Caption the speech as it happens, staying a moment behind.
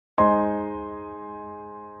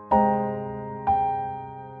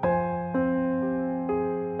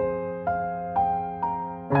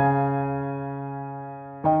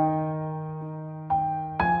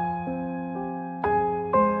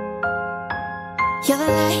You're the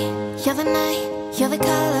light, you're the night, you're the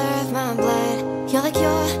color of my blood. You're the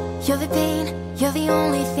cure, you're the pain, you're the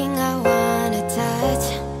only thing I wanna touch.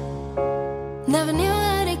 Never knew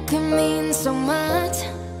that it could mean so much,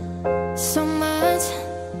 so much.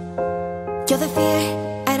 You're the fear,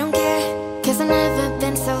 I don't care, 'cause I've never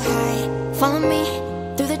been so high. Follow me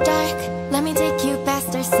through the dark, let me take you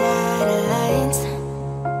past our satellites.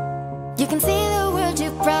 You can see the world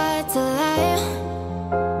you brought to life.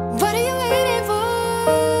 What are you waiting for?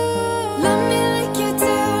 Love me like you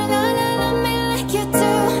do, la la, love me like you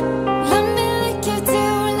do. Love me like you do,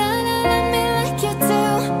 la la, love me like you do.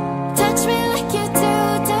 Touch me like you do,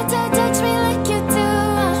 touch me like you do.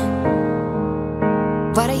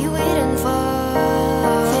 What are you waiting for?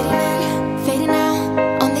 Fading in, fading out,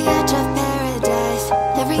 on the edge of paradise.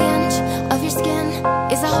 Every inch of your skin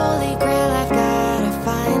is a holy grail I've gotta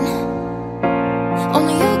find.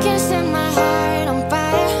 Only you can set my heart on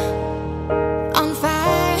fire, on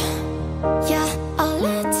fire. Yeah, I'll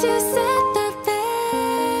let you set the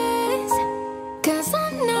pace, 'cause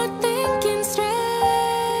I'm not thinking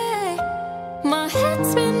straight. My head's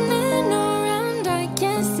spinning around, I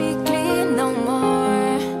can't see clear no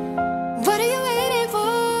more. What are you waiting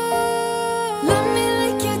for? Love me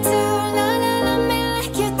like you do, la la, love me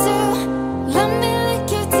like you do. Love me like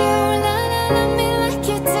you do, la la, love me like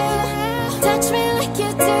you do. Touch me like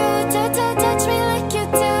you do, touch me like you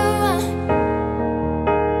do.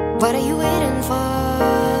 What are you waiting for?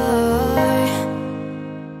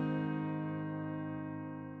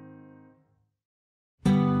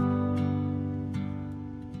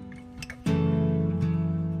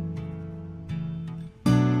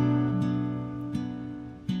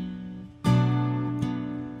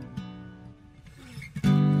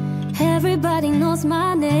 Everybody knows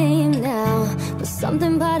my name now, but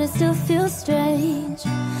something about it still feels strange.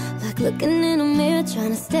 Like looking in a mirror,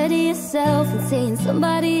 trying to steady yourself and seeing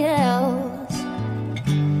somebody else.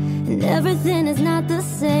 And everything is not the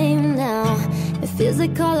same now. It feels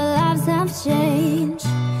like all our lives have changed.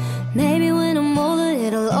 Maybe when I'm older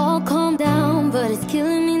it'll all calm down, but it's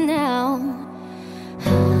killing me now.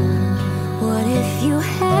 What if you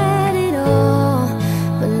had it all,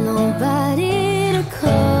 but nobody to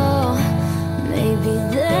call? Maybe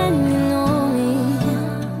then you know me.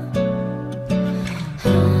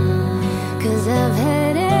 'Cause I've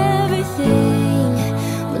had everything,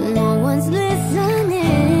 but no one's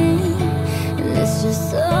listening, and it's just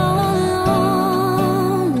so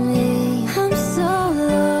lonely. I'm so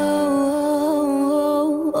lonely,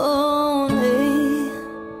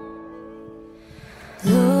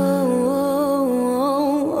 lonely.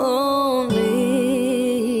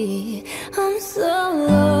 I'm so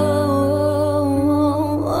lonely,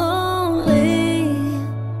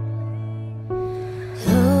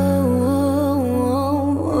 lonely.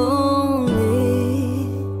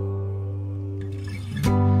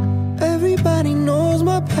 Everybody knows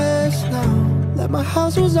my past now, that my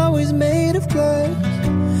house was always made of glass.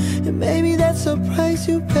 And maybe that's the price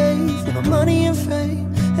you pay for the money and fame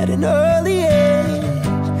at an early age.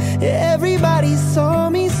 Everybody saw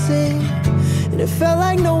me sing, and it felt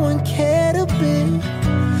like no one cared a bit.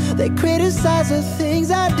 They criticized the things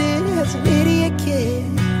I did as an idiot kid.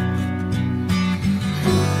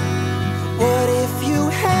 What if you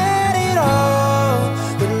had it all,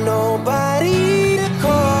 but nobody to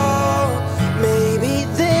call? Maybe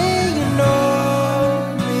then you know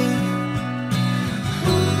me.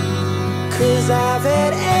 'Cause I've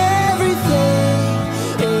had everything,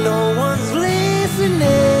 and no one's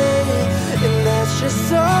listening, and that's just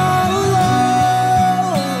so lonely.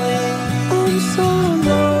 I'm so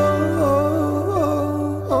lonely,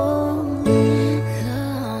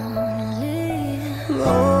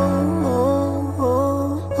 lonely.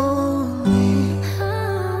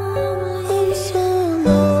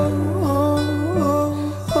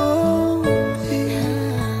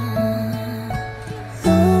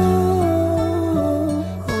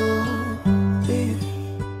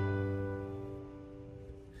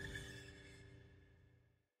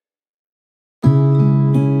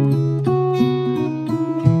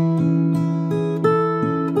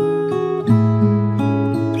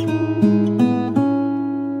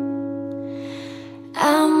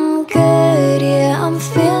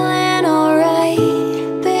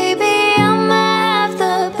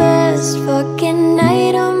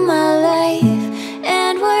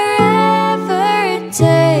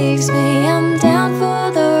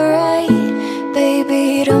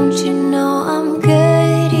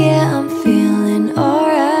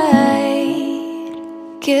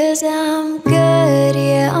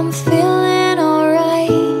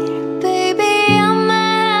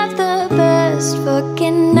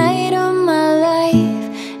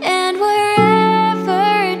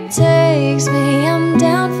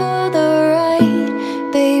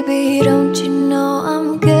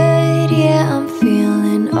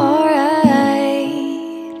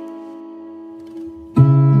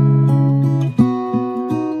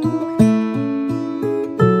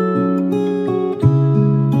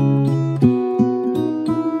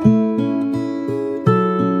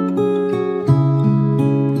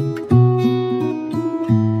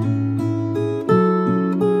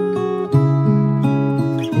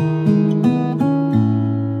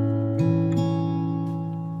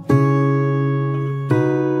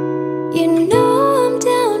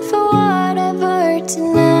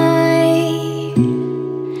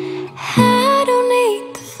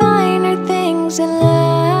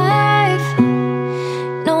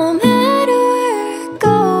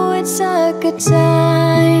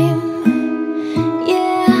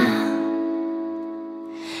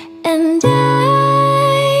 And I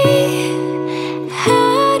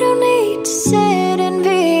don't need to sit in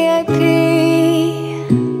VIP.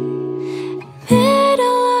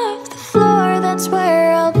 Middle of the floor, that's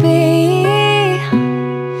where I'll be.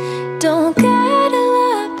 Don't get a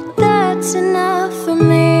lot, but that's enough for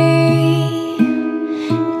me.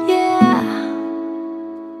 Yeah.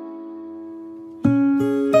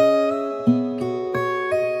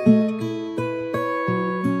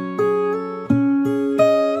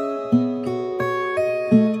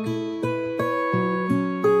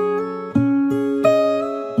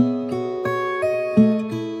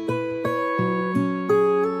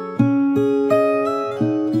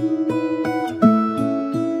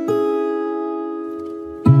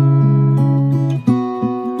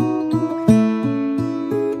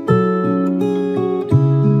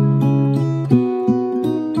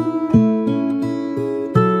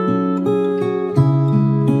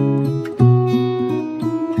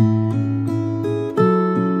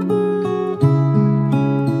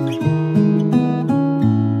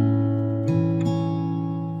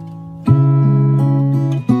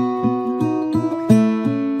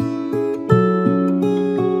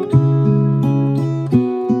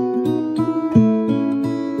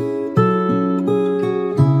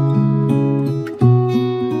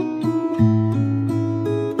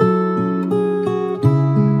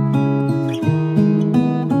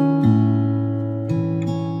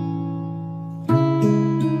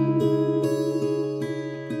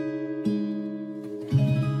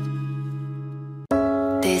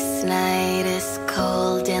 This night is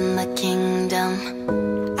cold in the kingdom.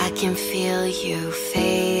 I can feel you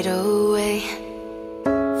fade away.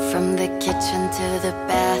 From the kitchen to the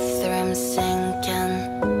bathroom sinking,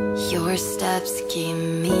 your steps keep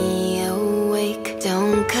me awake.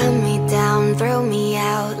 Don't cut me down, throw me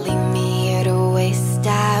out, leave me here to waste.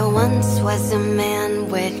 I once was a man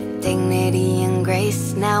with dignity and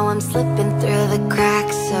grace. Now I'm slipping through the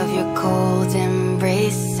cracks of your cold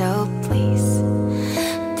embrace. So please,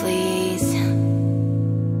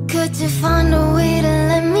 could you find a way to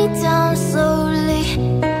let me down slowly?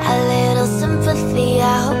 A little sympathy, I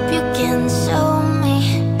hope you can show me.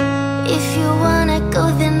 If you wanna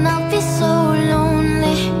go, then I'll be so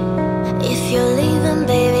lonely. If you're leaving,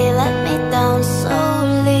 baby, let me down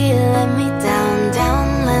slowly. Let me down,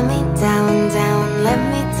 down, let me down, down, let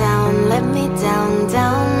me down, let me down,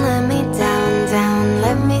 down, let me down, down,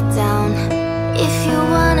 let me down. If you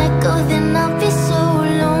wanna go, then I'll be so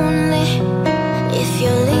lonely. If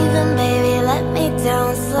you're leaving, baby, let me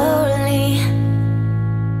down slowly.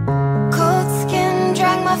 Cold skin,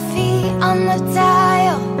 drag my feet on the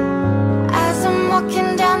dial as I'm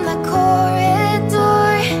walking down the corridor.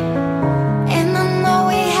 And I know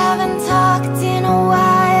we haven't talked in a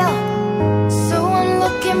while, so I'm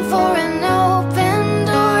looking for an open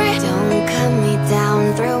door. Don't cut me down,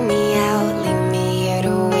 throw me out, leave me here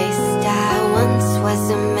to waste. I once was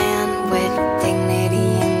a man with dignity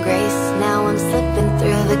and grace. Now I'm slipping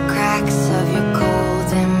through the cracks of your cold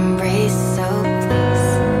embrace. So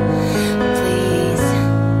please,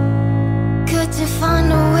 could you find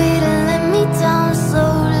a way to let me down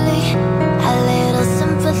slowly? A little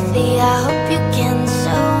sympathy, I hope you can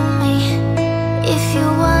show me. If you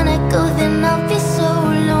wanna go, then I'll be so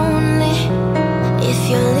lonely. If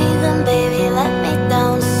you're leaving, baby, let me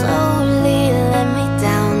down slowly. Let me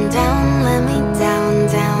down, down, let me down,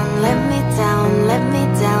 down, let me down, let me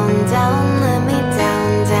down, down, let me down,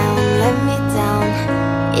 down, let me down.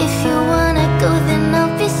 If you wanna go, then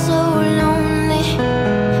I'll be so lonely.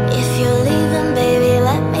 If you're leaving, baby,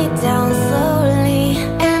 let me down slowly.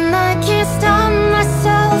 And I can't stop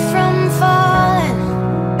myself from falling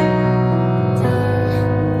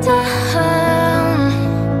down.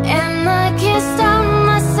 And I can't stop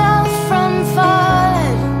myself from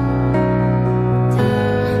falling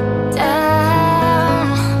down.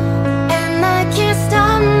 And I can't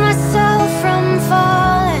stop myself from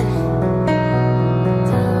falling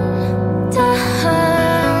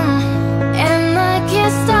down. And I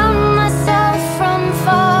can't stop myself from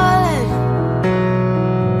falling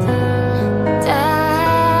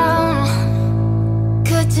down.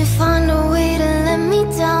 Could you find a way to let me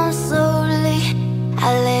down slowly? A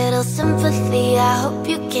little sympathy, I hope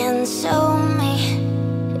you can show me.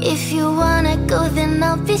 If you wanna go, then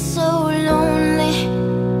I'll be so lonely.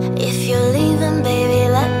 If you're leaving, baby,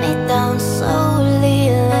 let me down slowly.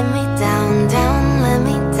 Let me down, down, let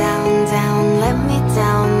me down, down, let me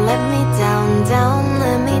down, let me down, down,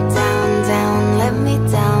 let me down, down, let me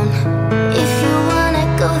down. If you wanna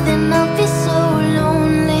go, then I'll be so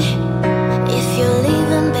lonely. If you're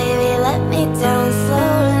leaving, baby, let me down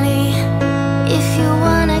slowly. If you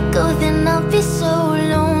wanna go, then I'll be so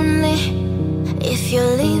lonely.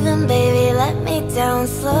 down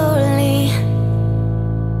slowly.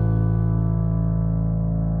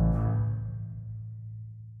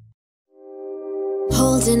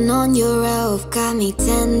 Holding on your rope got me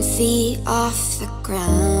 10 feet off the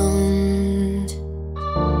ground.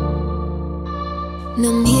 And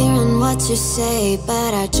I'm hearing what you say,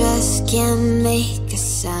 but I just can't make a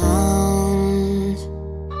sound.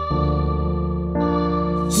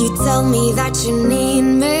 You tell me that you need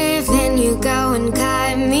me, then you go and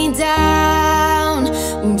cut me down.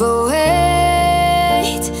 But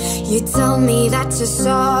wait, you tell me that you're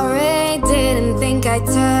sorry, didn't think I'd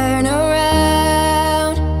turn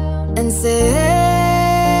around and say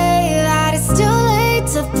that it's too late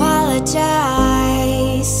to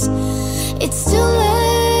apologize. It's too late.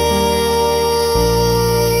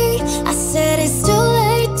 I said it's too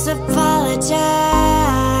late to apologize.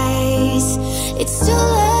 It's too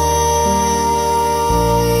late.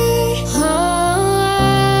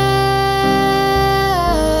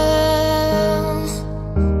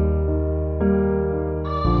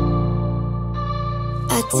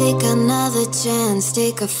 I take another chance,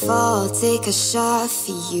 take a fall, take a shot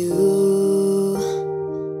for you.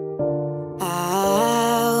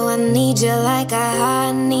 Oh, I need you like a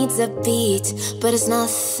heart needs a beat, but it's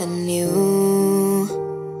nothing new.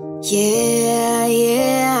 Yeah,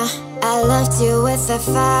 yeah, I loved you with a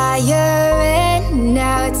fire, and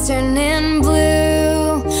now it's turning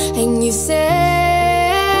blue. And you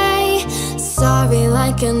say sorry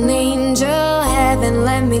like an angel, heaven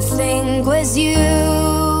let me think was you.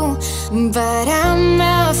 But I'm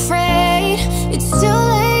afraid it's too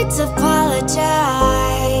late to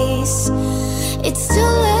apologize. It's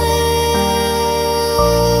too late.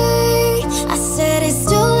 I said it's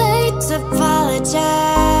too late to apologize.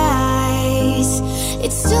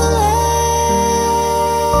 It's too late.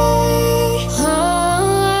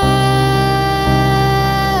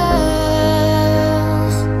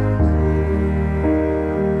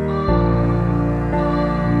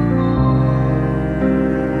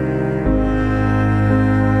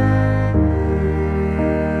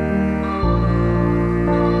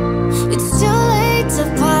 It's too late to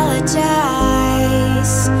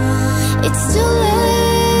apologize. It's too late.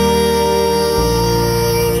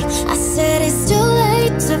 I said it's too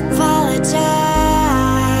late to apologize.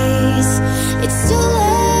 It's too late.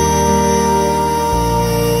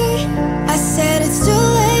 I said it's too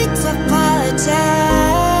late to apologize.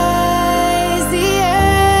 Yeah.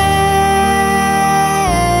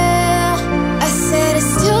 I said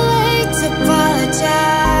it's too late to apologize.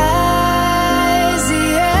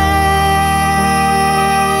 Yeah.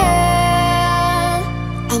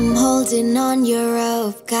 I'm holding on your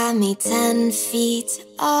rope, got me 10 feet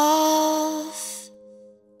off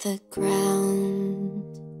the ground.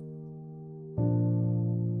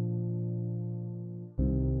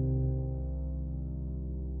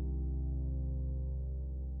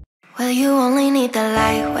 Well, you only need the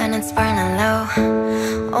light when it's burning low.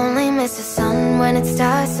 Only miss the sun when it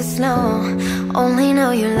starts to snow. Only know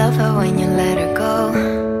you love her when you let her go.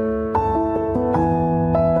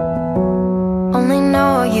 Only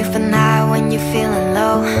know you for now when you're feeling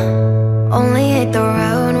low. Only hate the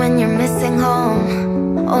road when you're missing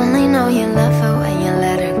home. Only know you love her when you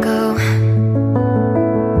let her go.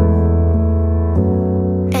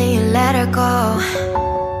 And you let her go.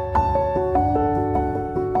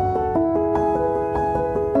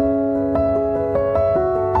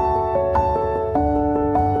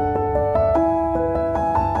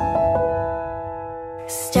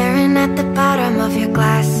 Staring at the bottom of your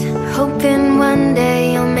glass, hoping one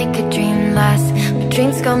day you'll make a dream last. But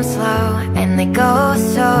dreams come slow and they go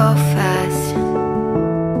so fast.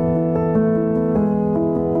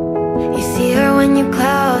 You see her when you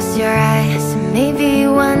close your eyes. Maybe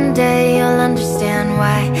one day you'll understand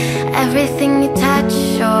why everything you touch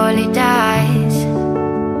surely dies.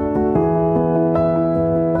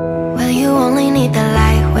 Well, you only need the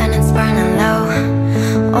light when it's burning low.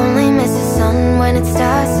 Only miss the sun when it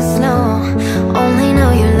starts to snow. Only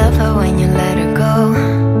know you love her when you let her go.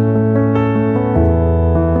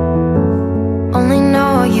 Only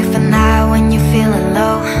know you for now when you're feeling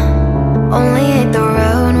low. Only hate the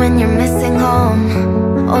road when you're missing home.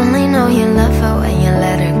 Only know you love her when you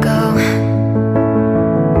let her go.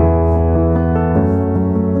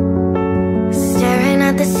 Staring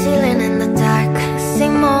at the ceiling in the dark,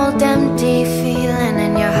 same old empty feeling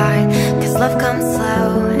in your heart. Cause love comes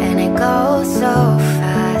slow and it goes so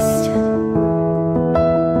fast.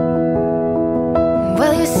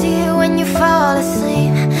 Well, you see it when you fall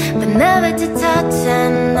asleep, but never to touch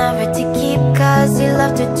and never to keep. Cause you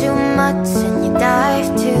loved her too much and you dive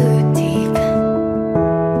too deep.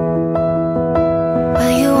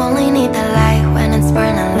 Well, you only need the light when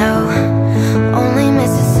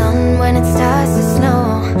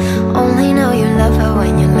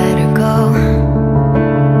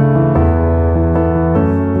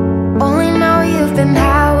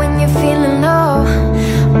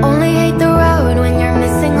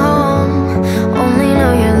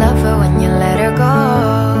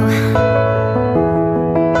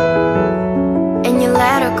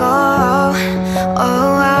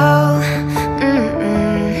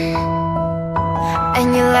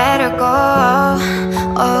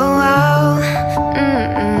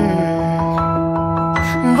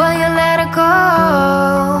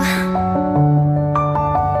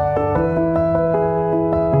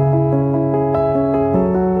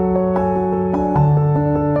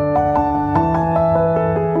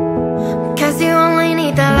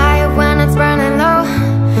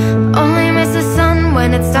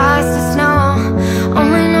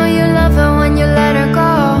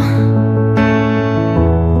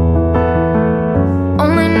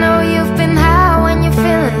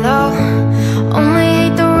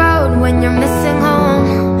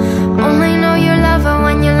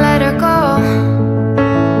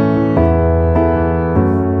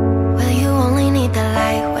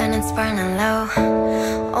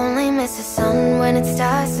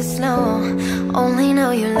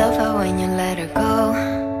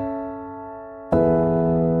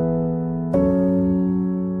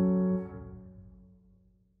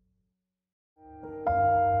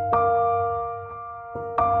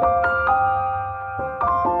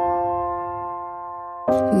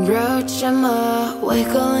shimmer,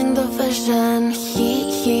 wiggling the vision.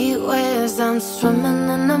 Heat waves, I'm swimming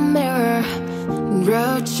in a mirror.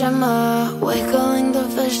 Road shimmer, wiggling the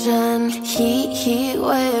vision. Heat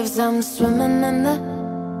waves, I'm swimming in the.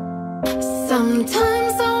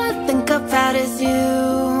 Sometimes all I think about is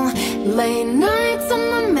you. Late nights in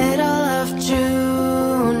the middle of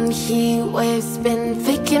June. Heat waves been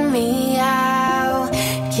faking me out.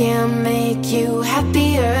 Can't make you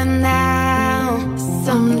happier now.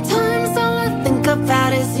 Sometimes all I think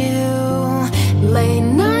about is you. Late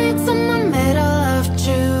nights in the middle of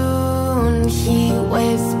June. Heat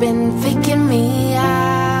waves been faking me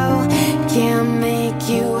out. Can't make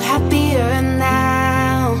you happier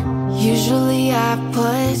now. Usually I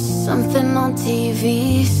put something on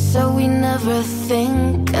TV, so we never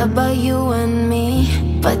think about you and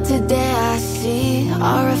me. But today I see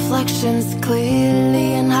our reflections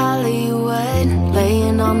clearly in Hollywood,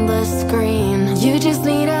 laying on the screen. You just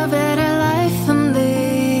need a better life than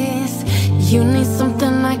this. You need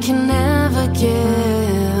something I can never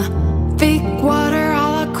give. Fake water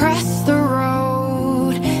all across the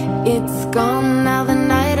road. It's gone now, the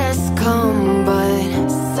night has come. But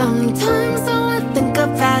sometimes all I think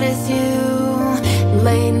about is you.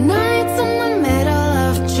 Late nights in the middle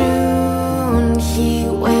of June. Heat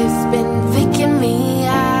waves been faking me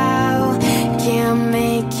out. Can't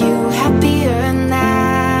make you happier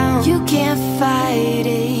now. You can't fight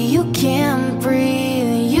it, you can't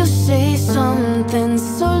breathe. You say something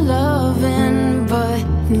so loving, but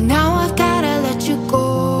now I've gotta let you go.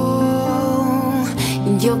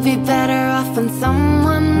 You'll be better off in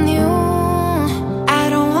someone new. I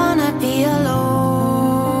don't wanna be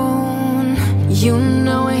alone. You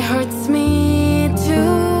know it hurts me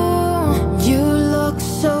too. You look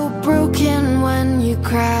so broken when you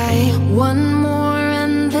cry. One more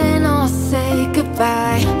and then I'll say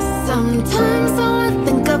goodbye. Sometimes all I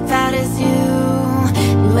think about is you.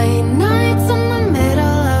 Late nights in the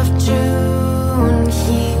middle of June.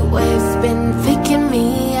 Heat waves been faking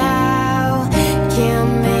me out.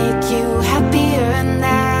 Can't make you happier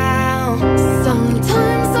now.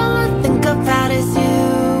 Sometimes all I think about is you.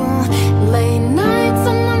 Late nights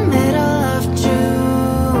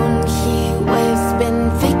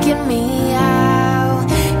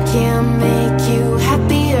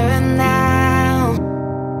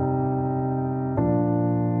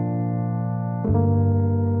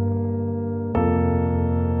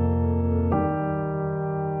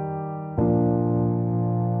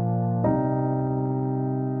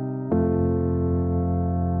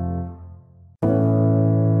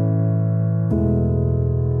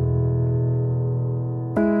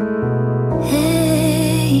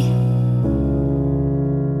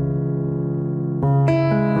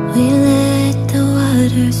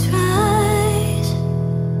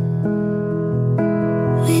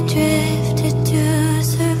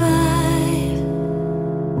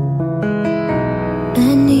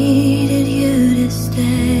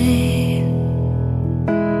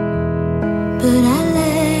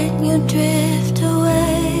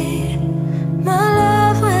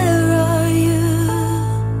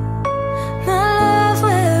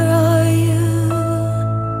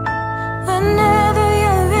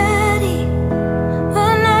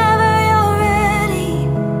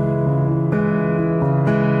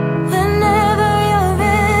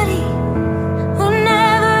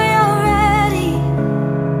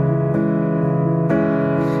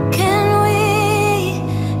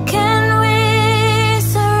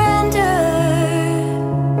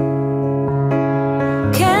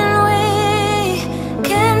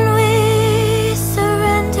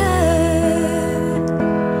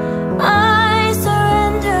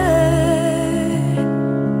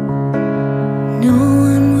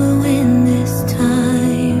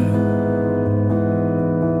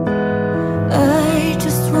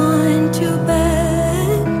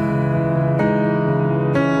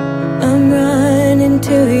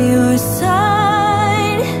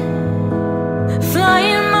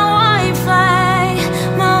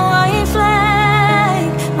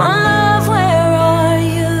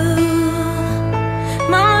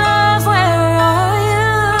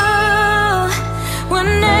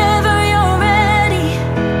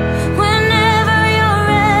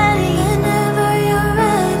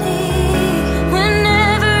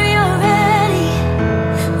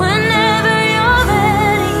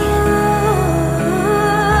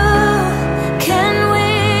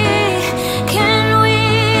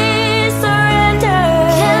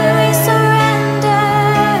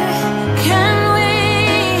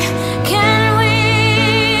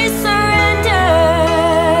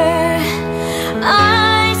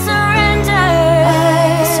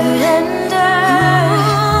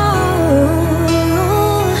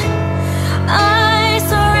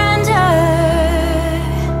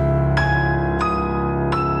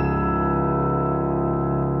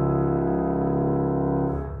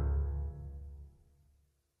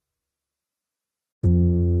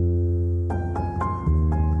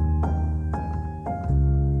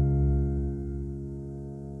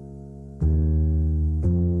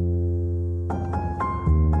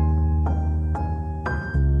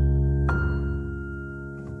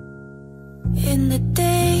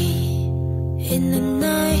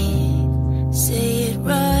night. Say it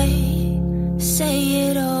right, say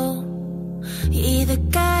it all. You either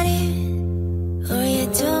got it or you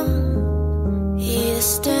don't. You either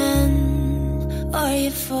stand or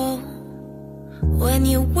you fall. When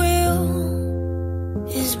your will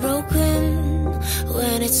is broken,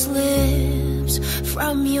 when it slips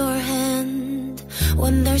from your hand,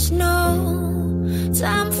 when there's no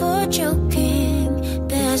time for joking,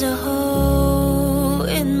 there's a hole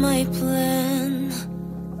in my plan.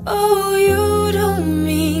 Oh, you don't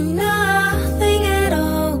mean nothing at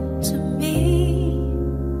all to me.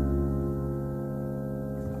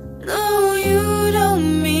 No, you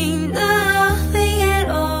don't mean nothing at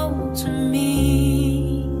all to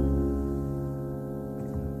me.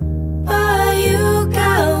 But you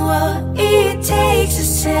got what it takes to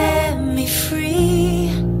set me free.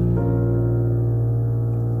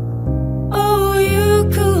 Oh, you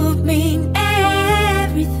could mean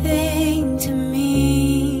everything to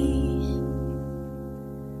me.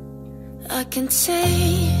 I can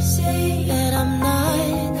say that I'm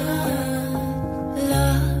not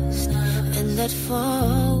lost and that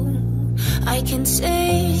fall. I can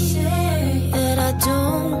say that I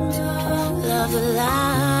don't love the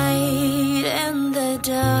light and the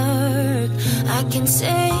dark. I can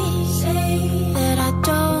say that I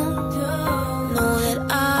don't know that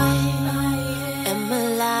I am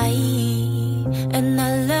alive, and I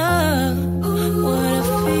love what I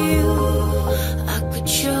feel. I could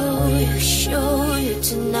show you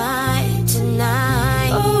tonight, tonight.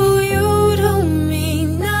 Oh, you don't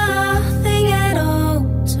mean nothing at all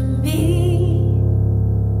to me.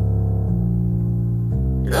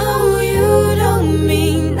 No, you don't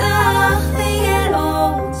mean nothing at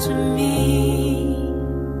all to me.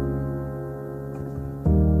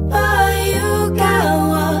 But you got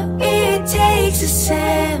what it takes to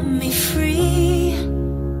set me free.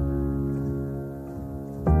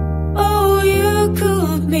 Oh, you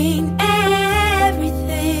could mean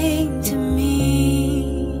everything to me.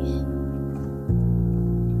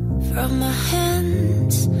 From my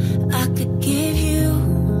hands, I could give you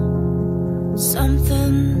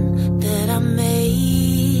something that I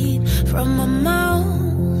made. From my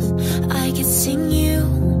mouth, I could sing you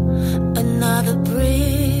another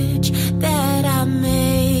bridge that I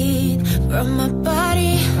made. From my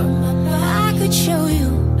body, I could show you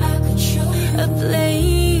a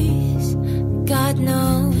place. God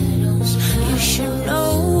knows you should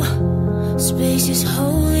know. Space is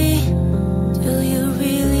holy. Do you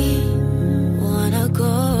really wanna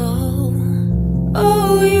go?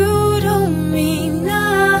 Oh, you don't mean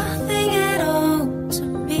nothing at all to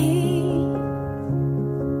me.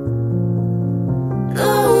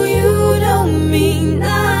 No, you don't mean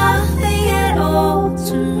nothing at all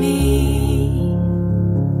to me.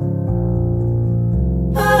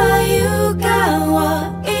 But you got what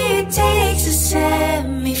it takes to set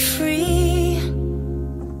me free.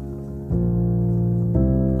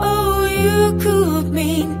 Oh, you could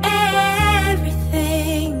mean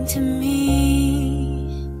everything to me.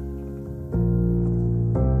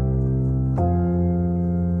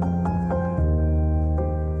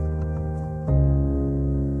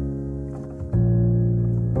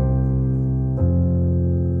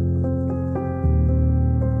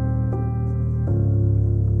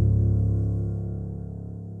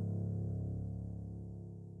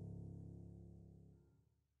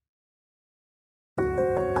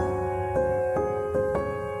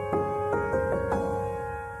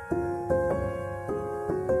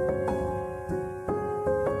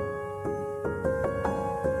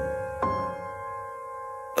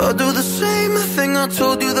 I'll do the same thing I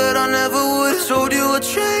told you that I never would. Told you I'd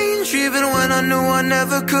change even when I knew I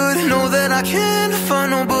never could. Know that I can't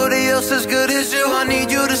find nobody else as good as you. I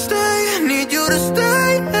need you to stay, need you to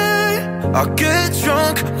stay. I get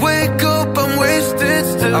drunk, wake up, I'm wasted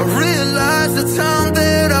still. I realize the time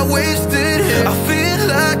that I wasted here. I feel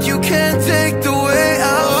like you can't take the way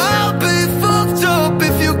out. I'll be fucked up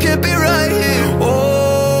if you can't be right here.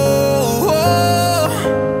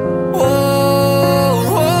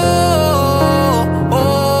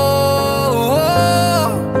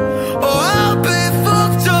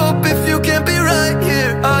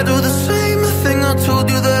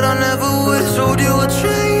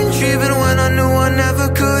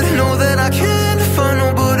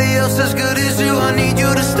 As good as you, I need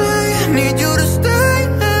you to stay, need you to stay.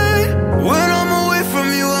 When I'm away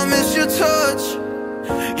from you, I miss your touch.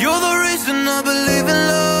 You're the reason I believe in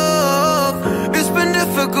love. It's been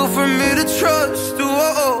difficult for me to trust.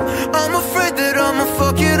 Oh, I'm afraid that I'ma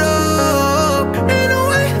fuck it up. Ain't no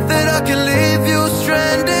way that I can leave you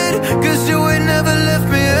stranded, 'cause you ain't never left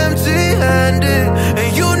me empty-handed. And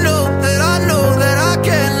you know that I know that I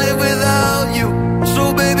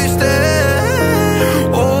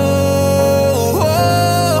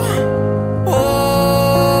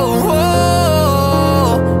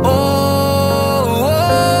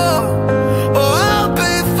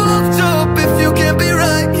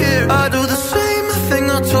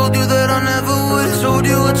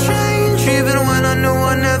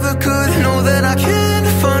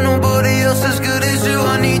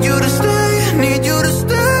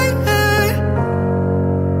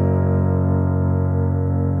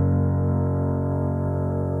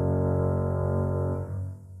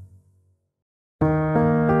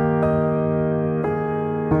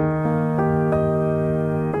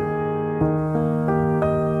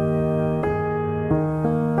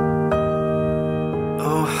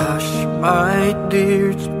my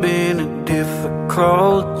dear, it's been a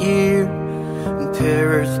difficult year, and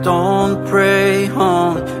terrorists don't prey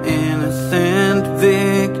on innocent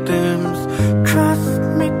victims. Trust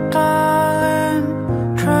me, darling,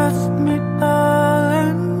 trust me,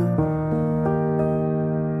 darling.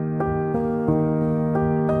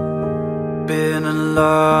 Been a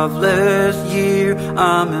loveless year,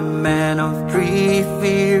 I'm a man of three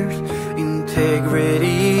fears: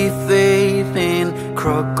 integrity, faith, and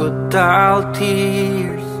crocodile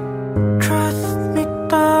tears. Trust me,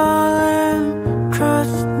 darling,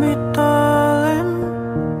 trust me, darling.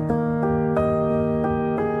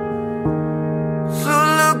 So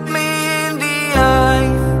look me in the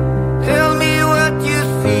eyes, tell me what you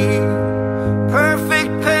see.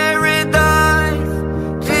 Perfect paradise,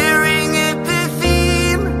 tearing at the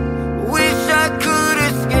seam. Wish I could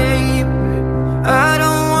escape it, I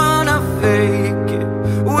don't wanna fake it.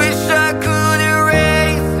 Wish I could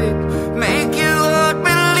erase it, make you all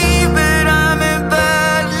believe it. I'm a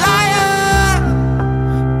bad liar,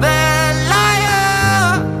 bad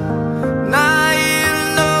liar. Now you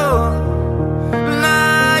know,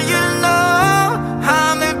 now you know.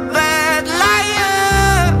 I'm a bad liar,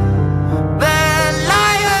 bad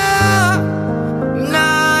liar.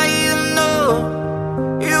 Now you know,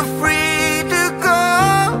 you're free to go.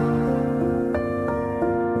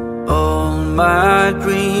 All my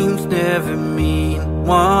dreams never mean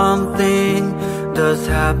one thing. Does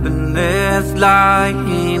happiness lie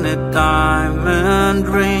in a diamond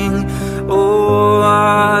ring? Oh,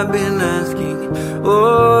 I've been asking,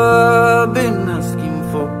 oh, I've been asking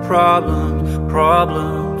for problems,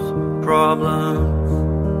 problems, problems.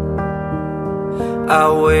 I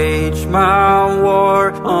wage my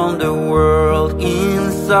war on the world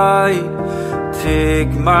inside.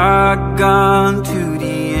 Take my gun to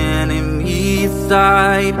the enemy's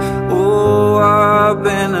side. Oh, I've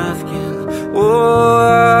been asking, oh,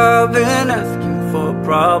 I've been asking for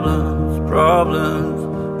problems, problems,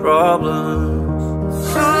 problems.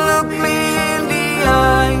 So look me in the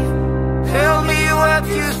eye, tell me what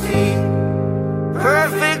you see.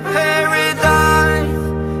 Perfect paradise,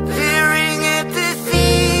 tearing at the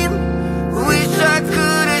seam. Wish I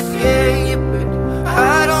could escape it,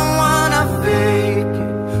 I don't wanna fake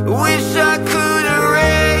it. Wish I could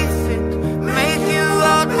erase it, make you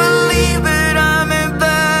all believe it. I'm a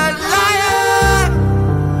bad liar,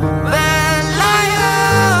 bad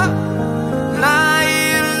liar. Now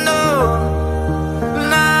you know,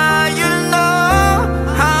 now you know.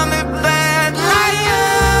 I'm a bad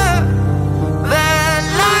liar, bad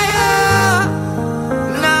liar.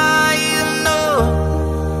 Now you know,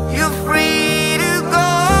 you're free to go.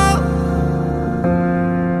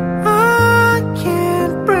 I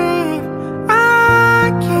can't breathe,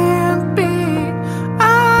 I can't be, I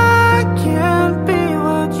can't be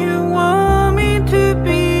what you want me to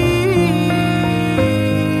be.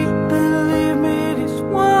 Believe me this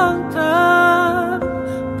one time,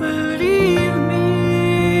 believe me.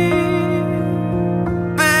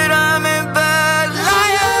 But I'm a bad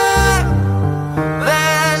liar,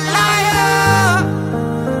 bad liar.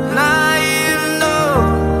 Now you know,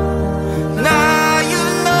 now you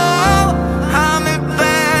know. I'm a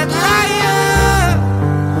bad liar,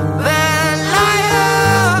 bad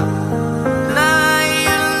liar. Now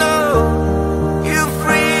you know, you're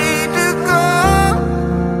free to go.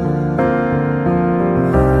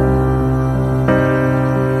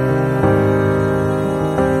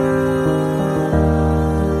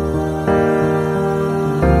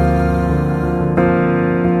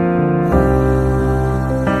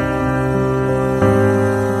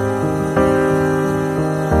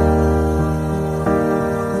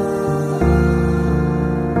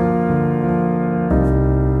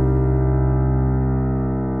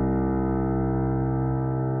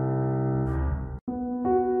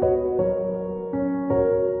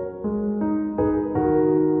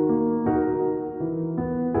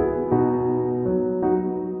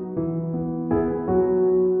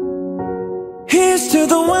 Here's to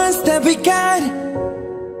the ones that we got.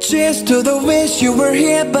 Cheers to the wish you were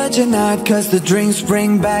here but you're not. Cause the drinks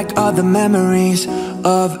bring back all the memories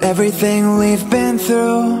of everything we've been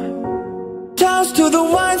through. Toast to the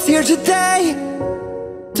ones here today.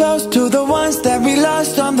 Toast to the ones that we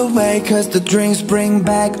lost on the way. Cause the drinks bring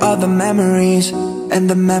back all the memories, and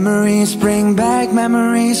the memories bring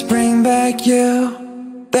back you.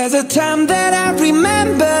 There's a time that I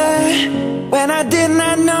remember when I did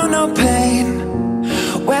not know no pain,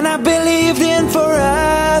 when I believed in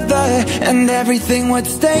forever and everything would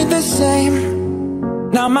stay the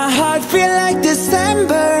same. Now my heart feel like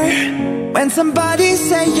December when somebody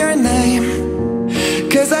say your name.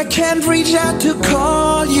 Cause I can't reach out to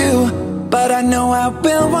call you, but I know I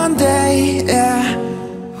will one day, yeah.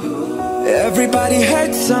 Everybody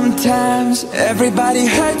hurts sometimes, everybody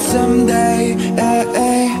hurts someday, yeah,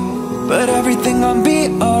 yeah. But everything gon' be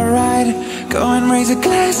alright. Go and raise a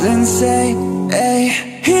glass and say, hey,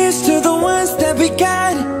 here's to the ones that we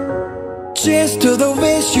got. Cheers to the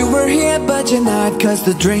wish you were here but you're not. Cause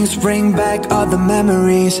the drinks bring back all the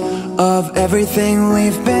memories of everything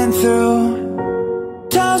we've been through.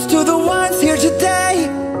 Toast to the ones here today.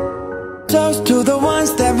 Toast to the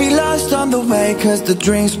ones that we lost on the way. Cause the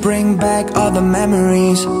drinks bring back all the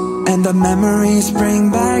memories. And the memories bring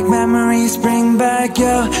back, yeah.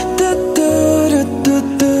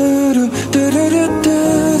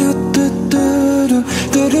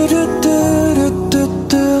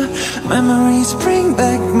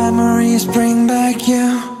 Memories bring back you.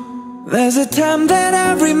 There's a time that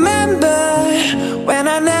I remember when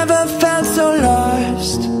I never felt so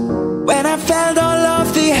lost. When I felt all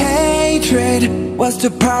of the hatred was too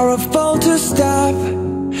powerful to stop.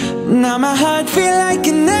 Now my heart feels like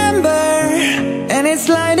an ember, and it's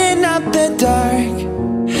lighting up the dark.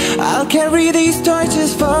 I'll carry these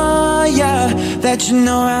torches for ya, that you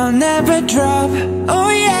know I'll never drop. Oh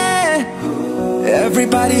yeah.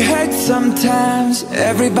 Everybody hurts sometimes,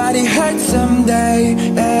 everybody hurts someday,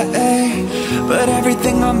 yeah, yeah. But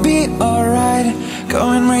everything gon' be alright. Go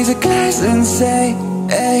and raise a glass and say,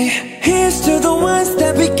 hey, here's to the ones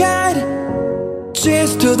that we got.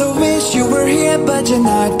 Cheers to the wish you were here but you're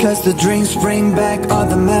not. Cause the drinks bring back all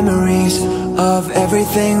the memories of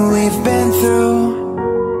everything we've been through.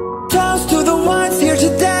 Toast to the ones here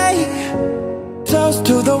today. Toast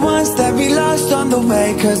to the ones that we lost on the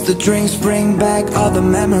way. Cause the drinks bring back all the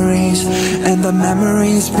memories. And the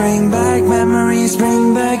memories bring back you. Memories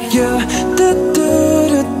bring back you.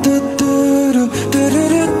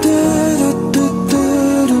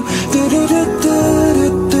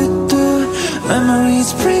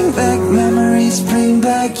 Memories bring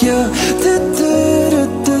back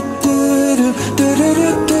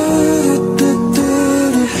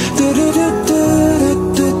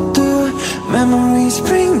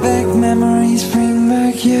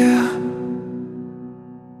you.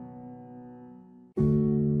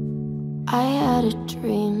 I had a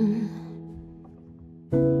dream.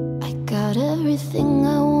 I got everything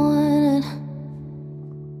I wanted.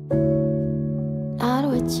 Not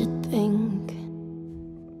what you think.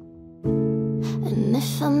 And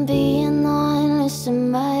if I'm being honest, it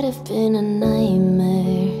might have been a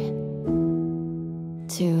nightmare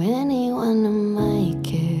to anyone who might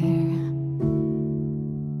care.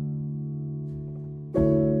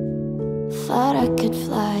 Thought I could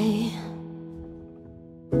fly,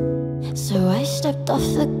 so I stepped off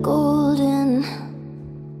the golden.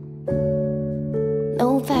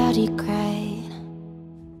 Nobody cried,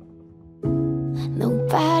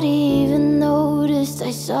 nobody even noticed.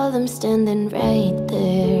 I saw them standing right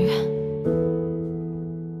there.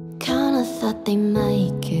 Kinda thought they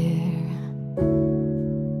might care.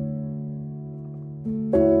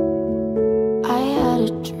 I had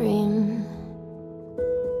a dream.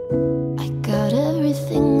 I got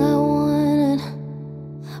everything I wanted,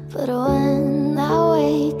 but when I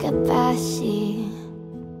wake up I see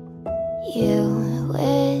you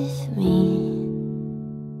with me.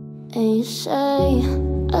 And you say,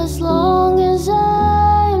 as long as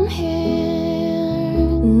I'm here,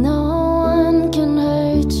 no one can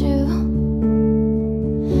hurt you.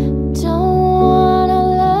 Don't wanna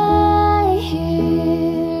lie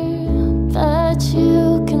here, but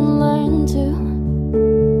you can learn to.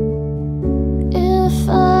 If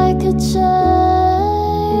I could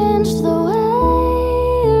change the way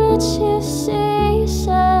that you see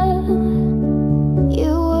yourself,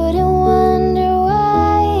 you wouldn't wonder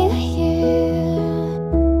why you're here.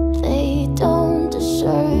 They don't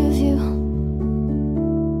deserve you.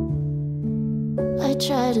 I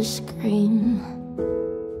tried to scream,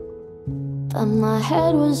 but my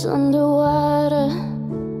head was underwater.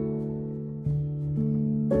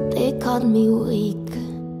 They called me weak,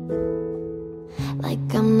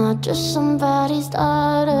 like I'm not just somebody's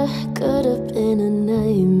daughter. Could have been a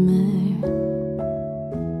nightmare,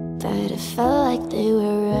 but it felt like they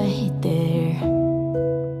were right there.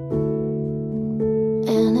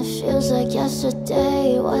 And it feels like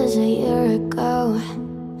yesterday was a year ago,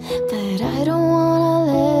 but I don't wanna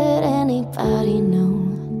let anybody know.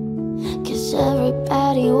 Cause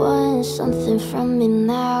everybody wants something from me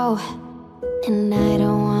now, and I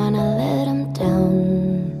don't wanna let them down.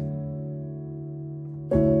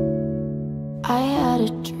 I had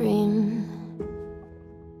a dream.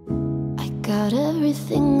 I got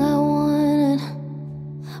everything I wanted,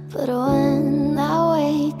 but when I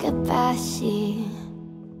wake up I see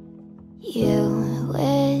you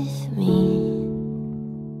with me.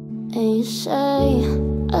 And you say,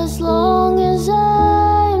 as long as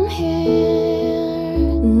I'm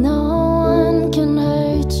here, no one can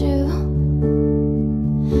hurt you.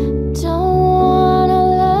 Don't wanna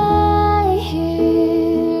lie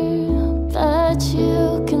here, but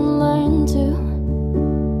you can learn to.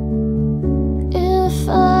 If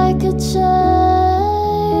I could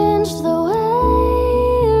change the way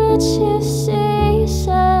that you see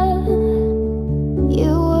yourself,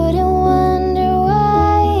 you wouldn't wonder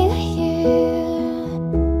why you're here.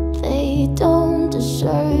 They don't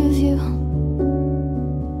deserve you.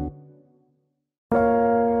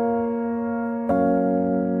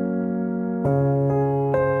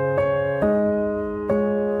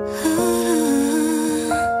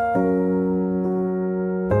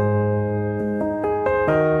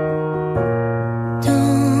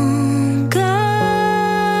 Don't go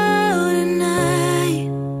tonight.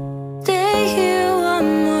 Stay here one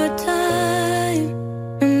more time.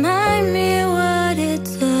 Remind me what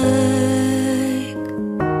it's like.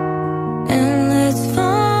 And let's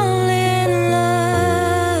fall in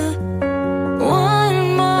love one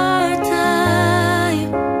more time.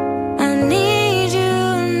 I need you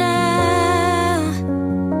now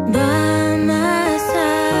by my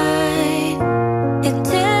side. It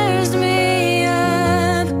tears me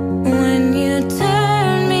up when you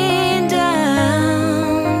turn me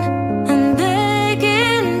down. I'm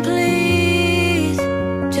begging, please,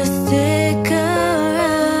 just stick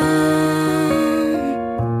around.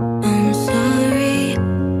 I'm sorry,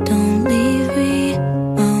 don't leave me.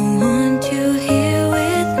 I want you here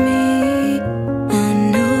with me. I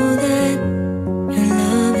know that your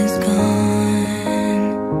love is gone.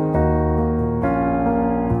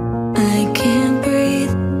 I can't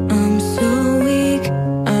breathe, I'm so weak.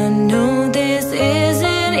 I know this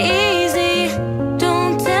isn't easy.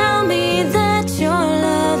 Don't tell me that your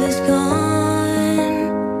love is gone.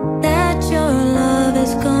 That your love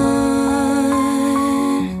is gone.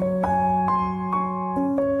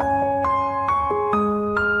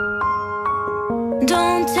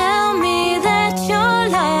 Don't tell me that your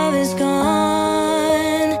love is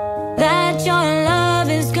gone. That your love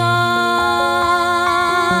is gone.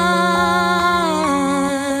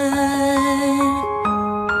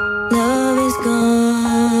 Love is gone.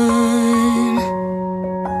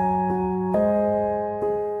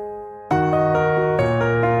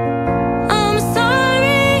 I'm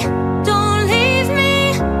sorry, don't leave me.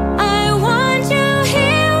 I want you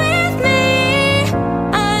here with me.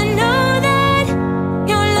 I know that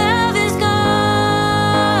your love is gone.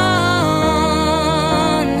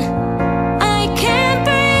 I can't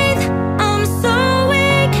breathe, I'm so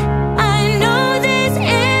weak. I know this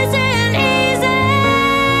isn't easy.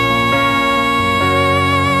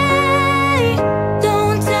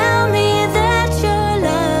 Don't tell me that your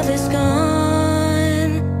love is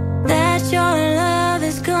gone. That your love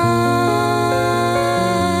is gone.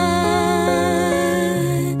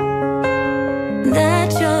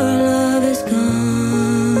 That your love is gone.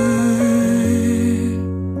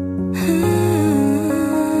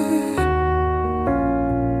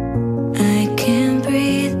 I can't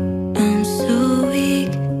breathe, I'm so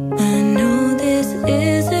weak. I know this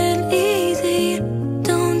isn't easy.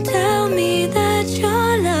 Don't tell me that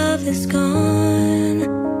your love is gone.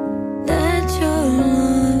 That your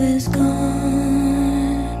love is gone.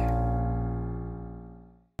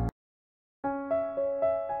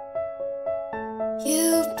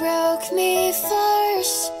 You broke me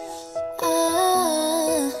first.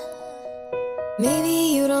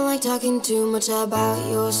 Maybe you don't like talking too much about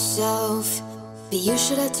yourself, but you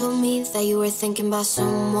should have told me that you were thinking about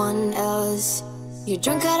someone else. You're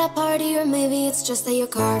drunk at a party, or maybe it's just that your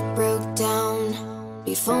car broke down.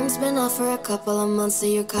 Your phone's been off for a couple of months, so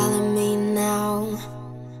you're calling me now.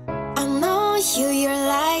 I know you're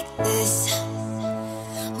like this.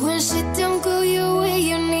 When shit don't go your way,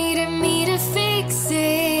 you needed me to fix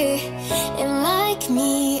it. And like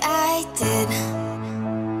me, I did.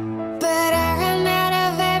 But I ran out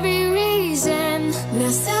of every reason. Now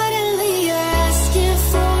suddenly you're asking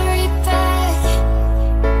for it back.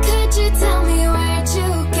 Could you tell me where'd you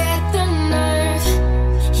get the nerve?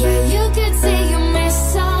 Yeah, you could say you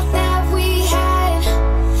miss all that we had,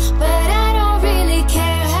 but I don't really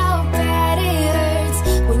care how bad it hurts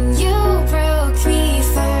when you broke me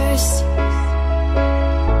first.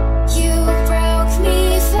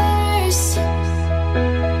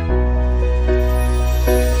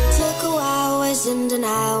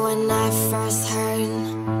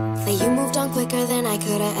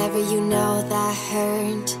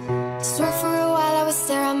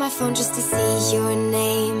 phone just to see your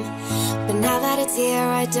name. But now that it's here,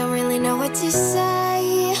 I don't really know what to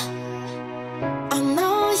say. I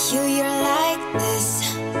know you're like this.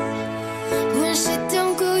 When shit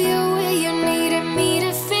don't go your way, you needed me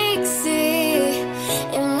to fix it.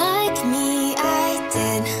 And like me, I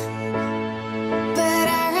did. But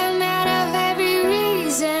I ran out of every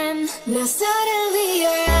reason. Now suddenly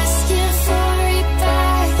you're asking for it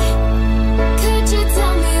back. Could you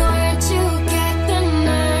tell me where'd you get the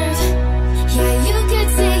nerve? Yeah, you could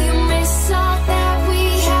say you miss all that we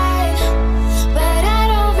had, but I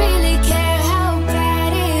don't really care how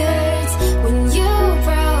bad it hurts when you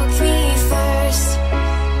broke me first.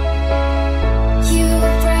 You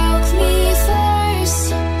broke me first.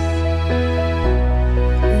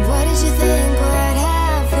 What did you think would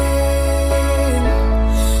happen?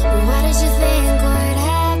 What did you think would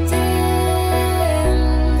happen?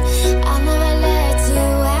 I'll never let you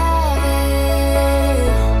have it.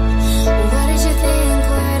 What did you think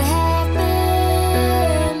would happen?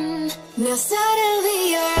 Now suddenly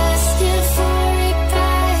you're asking for it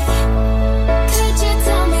back. Could you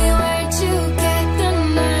tell me where'd you get the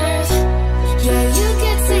nerve? Yeah, you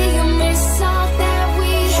could say you miss all that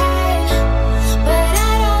we had, but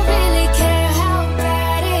I don't really care how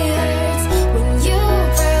bad it hurts when you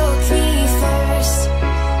broke me first.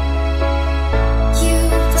 You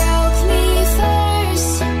broke me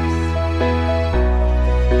first.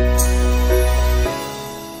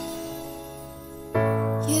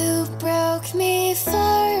 You broke me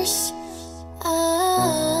first.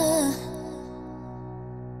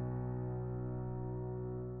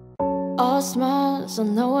 All smiles, I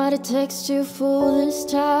know what it takes to fool this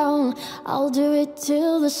town. I'll do it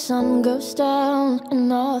till the sun goes down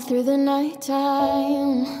and all through the night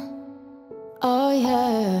time. Oh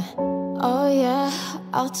yeah, oh yeah,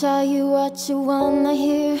 I'll tell you what you wanna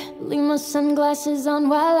hear. Leave my sunglasses on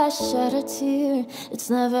while I shed a tear. It's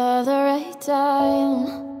never the right time.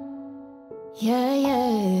 Yeah,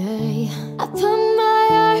 yeah, yeah. I put my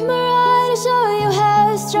armor on to show you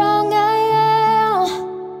how strong I am.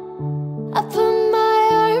 I put my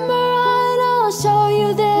armor on, I'll show you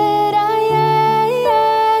that I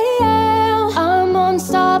am. I'm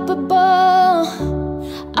unstoppable.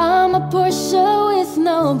 I'm a Porsche with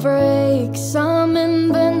no brakes. I'm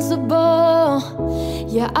invincible.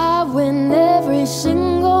 Yeah, I win every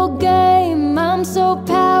single game. I'm so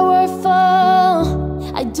powerful.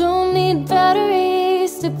 I don't need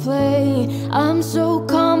batteries to play. I'm so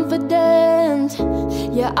confident.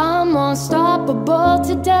 Yeah, I'm unstoppable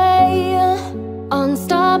today.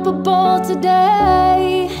 Unstoppable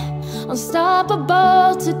today.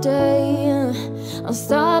 Unstoppable today.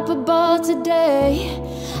 Unstoppable today.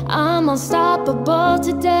 I'm unstoppable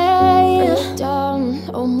today. Break down,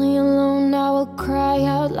 only alone I will cry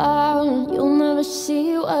out loud. You'll never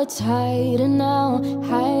see what's hiding out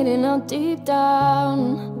deep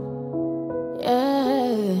down.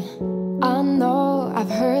 Yeah, I know, I've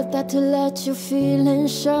heard that to let your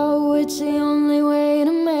feelings show, it's the only way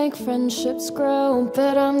to make friendships grow.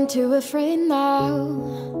 But I'm too afraid now.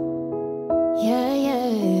 Yeah, yeah,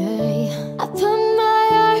 yeah. I put my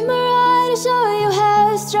armor on to show you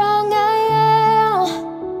how strong I am.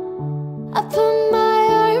 I put my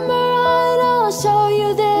armor on, I'll show you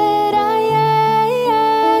that I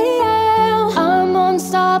am. I'm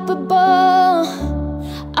unstoppable.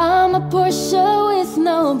 I'm a Porsche with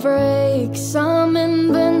no brakes. I'm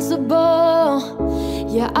invincible.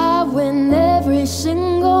 Yeah, I win every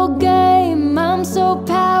single game. I'm so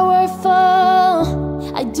powerful.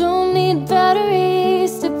 I don't need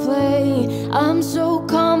batteries to play. I'm so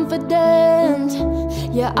confident.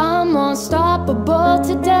 Yeah, I'm unstoppable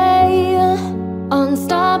today.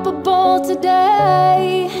 Unstoppable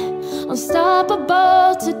today.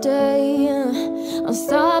 Unstoppable today.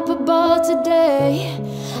 Unstoppable today.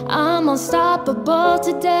 I'm unstoppable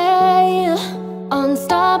today.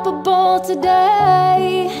 Unstoppable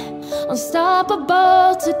today.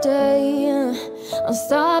 Unstoppable today.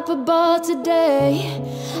 Unstoppable today.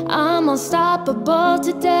 I'm unstoppable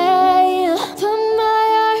today. Put my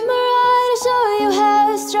armor on to show you how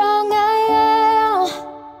strong I am.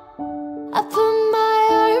 I put my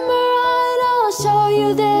armor on, I'll show you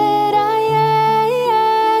that I am.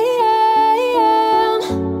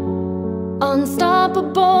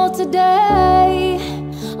 Unstoppable today.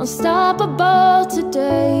 Unstoppable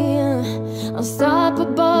today.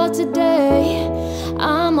 Unstoppable today.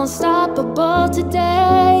 I'm unstoppable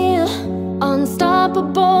today.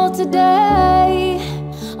 Unstoppable today.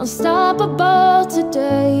 Unstoppable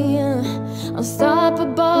today.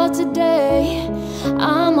 Unstoppable today.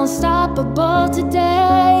 I'm unstoppable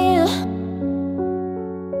today.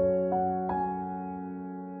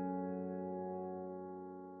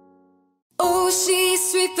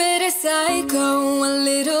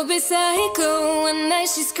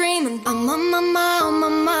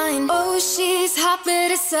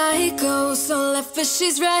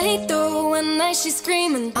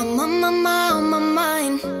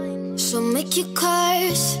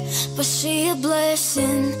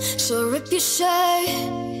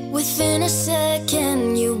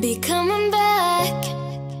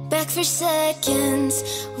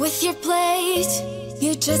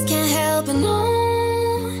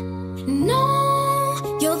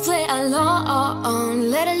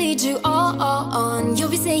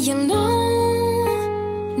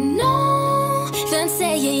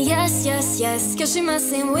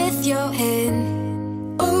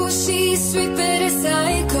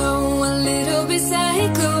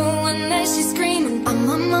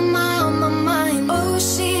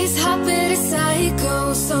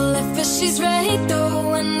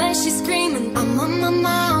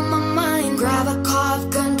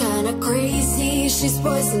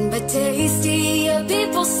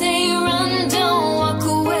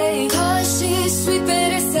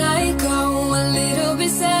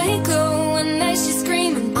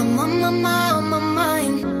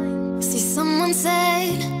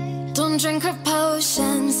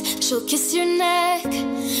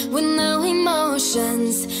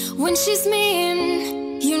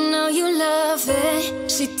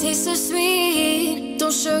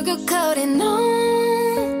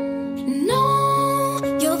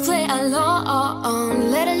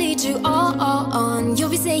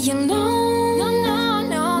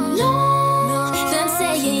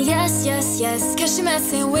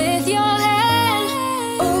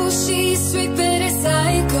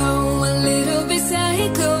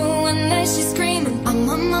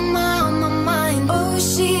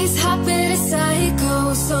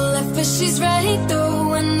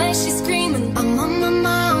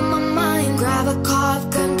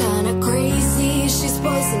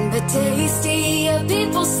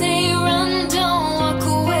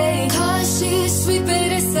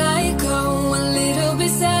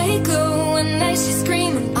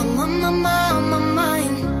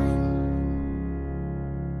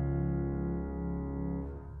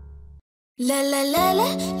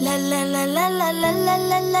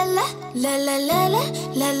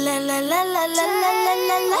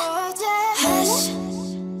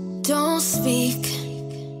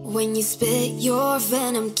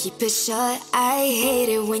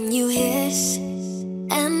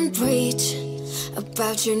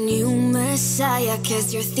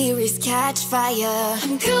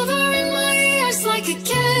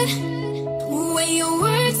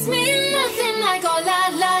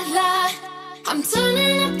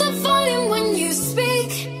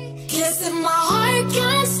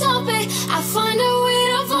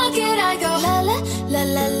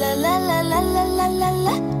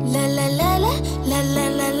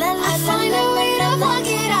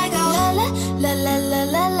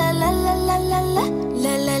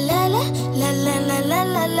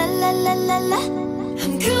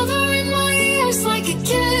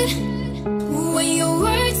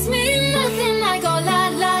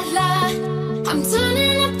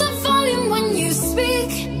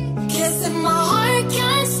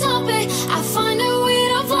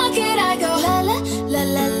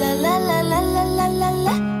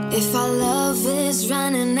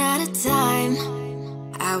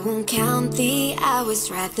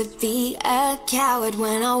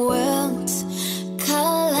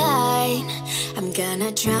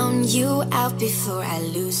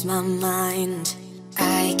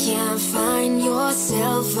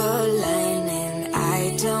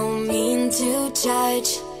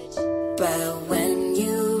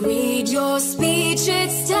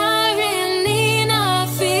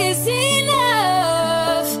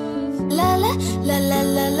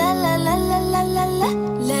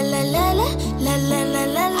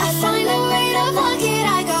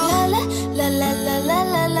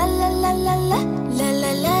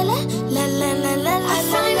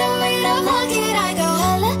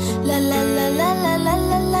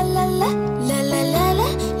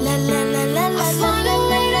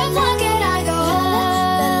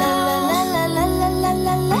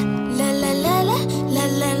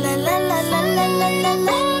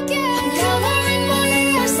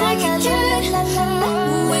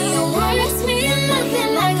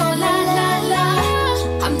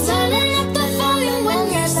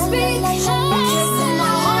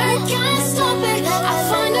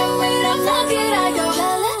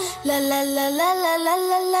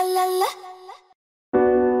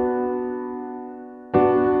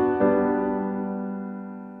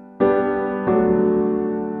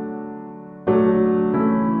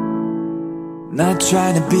 Not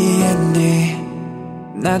trying to be indie,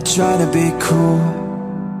 not trying to be cool,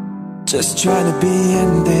 just trying to be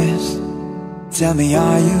in this. Tell me,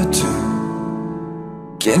 are you too?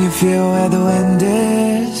 Can you feel where the wind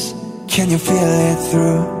is? Can you feel it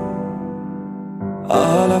through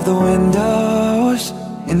all of the windows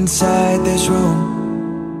inside this room?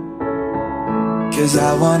 'Cause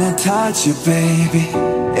I wanna touch you, baby,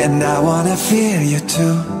 and I wanna feel you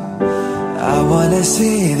too. I wanna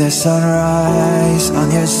see the sunrise on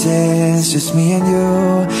your sins, just me and you.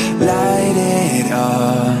 Light it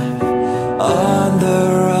on the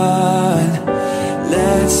run.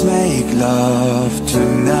 Let's make love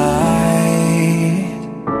tonight.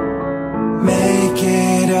 Make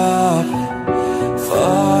it up,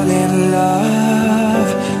 fall in love,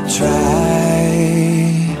 try.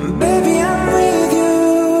 Baby, I'm with you,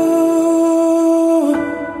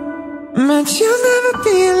 but you'll never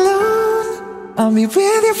be alone. I'll be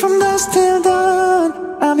with you from dusk till dawn.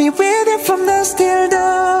 I'll be with you from dusk till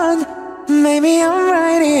dawn. Maybe I'm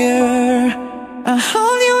right here, I'll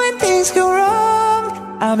hold you when things go wrong.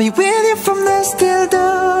 I'll be with you from dusk till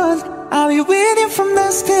dawn. I'll be with you from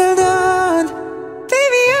dusk till dawn.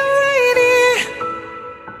 Baby, I'm right here.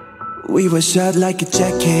 We were shot like a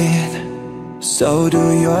jacket, so do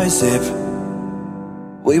your zip.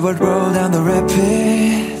 We would roll down the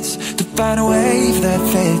rapids to find a wave that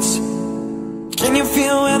fits. Can you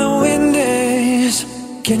feel where the wind is?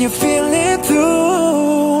 Can you feel it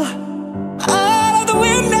through all of the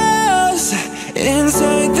windows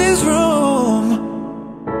inside this room?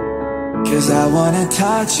 'Cause I wanna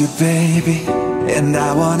touch you, baby, and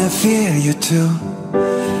I wanna feel you too.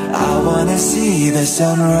 I wanna see the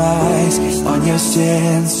sunrise on your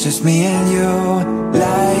sins, just me and you.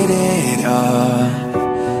 Light it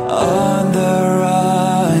on the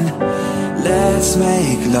run. Let's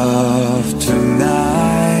make love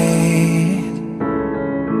tonight.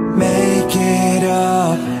 Make it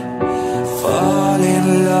up, fall in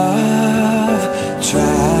love,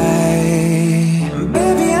 try.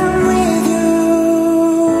 Baby, I'm with you,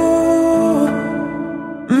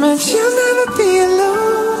 but you'll never be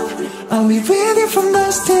alone. I'll be with you from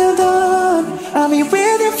dusk till dawn. I'll be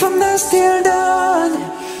with you from dusk till dawn.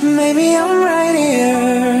 Maybe I'm right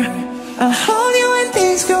here, I'll hold you when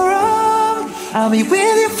things go wrong. I'll be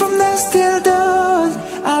with you from dusk till dawn.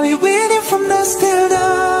 I'll be with you from dusk till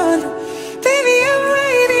dawn. Baby, I'm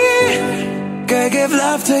right here. Girl, give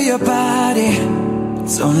love to your body,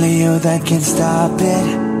 it's only you that can stop it.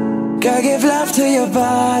 Girl, give love to your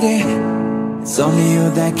body, it's only you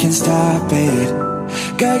that can stop it.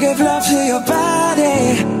 Girl, give love to your body,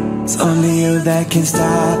 it's only you that can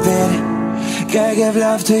stop it. Girl, give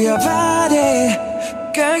love to your body.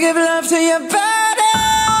 Girl, give love to your body.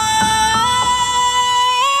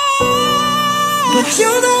 But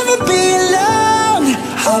you'll never be alone.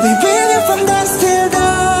 I'll be with you from dusk till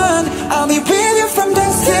dawn. I'll be with you from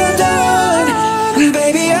dusk till dawn.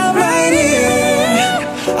 Baby, I'm right here,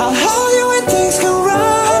 I'll hold you when things go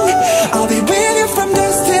wrong. I'll be with you from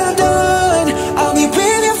dusk till dawn. I'll be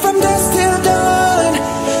with you from dusk till dawn.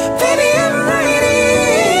 Baby, I'm right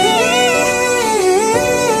here,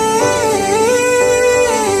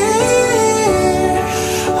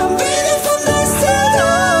 I'll be with you from dusk till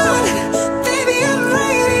dawn. Baby, I'm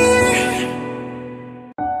right here.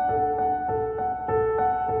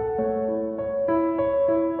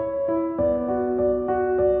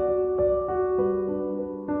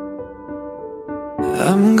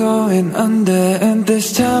 I'm going under, and this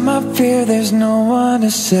time I fear there's no one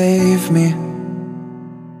to save me.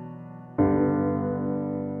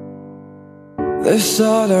 This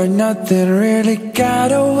all or nothing really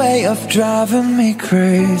got a way of driving me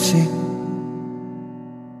crazy.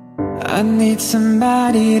 I need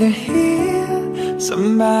somebody to hear,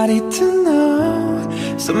 somebody to know,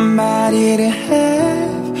 somebody to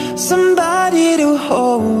have, somebody to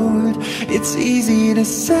hold. It's easy to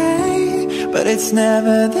say, but it's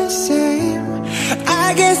never the same.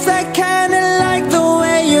 I guess I kinda like the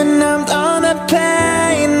way you numbed all the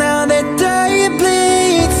pain. Now the day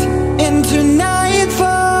bleeds into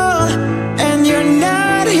nightfall, and you're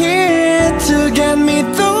not here to get me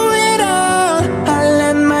through it all. I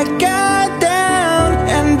let my guard down,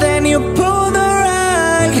 and then you pulled the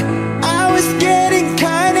rug. I was getting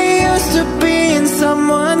kinda used to being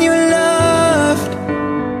someone you loved.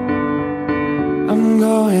 I'm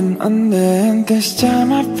going under, and this time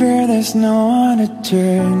I fear there's no one to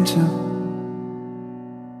turn to.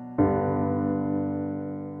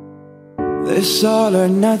 This all or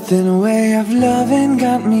nothing way of loving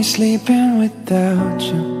got me sleeping without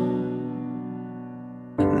you.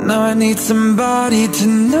 Now I need somebody to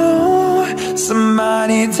know,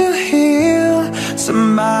 somebody to heal,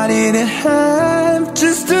 somebody to have,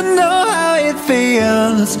 just to know how it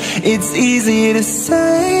feels. It's easy to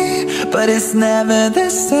say, but it's never the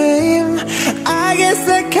same. I guess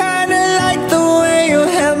I kinda like the way you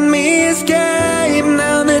help me escape.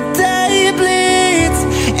 Now the day bleeds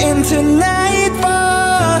into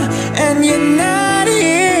nightfall, and you're not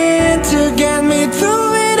here to get me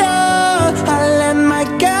through it all. I let my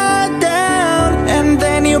guard down, and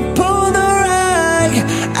then you pull the rug.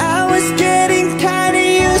 I was getting kinda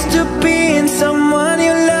used to being someone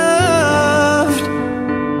you loved,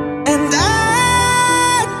 and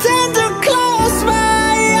I tend to close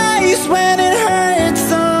my eyes when it hurts.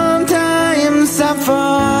 Sometimes I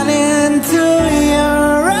fall into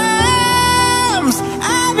your arms.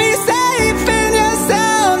 I'll be safe in your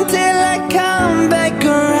sound till I come back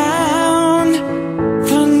around.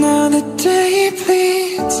 For now the day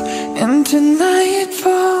bleeds into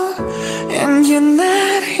nightfall, and you're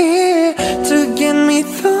not here to get me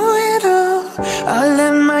through it all. I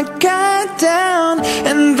let my guard down,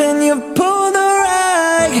 and then you pull the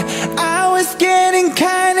rug. I was getting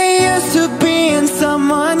kinda used to being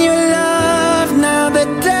someone you love. Now the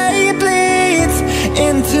day bleeds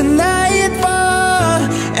into nightfall,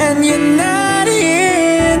 and you're not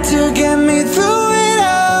here to get me through it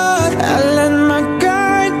all. I let my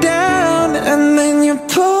guard down, and then you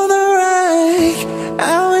pull the rug.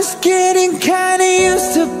 I was getting kinda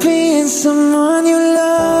used to being someone you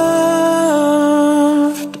loved.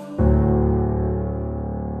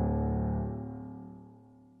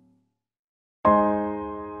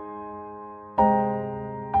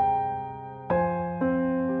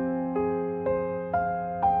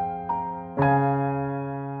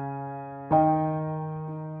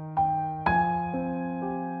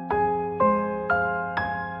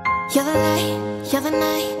 You're the light, you're the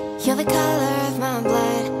night, you're the color of my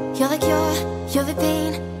blood. You're the cure, you're the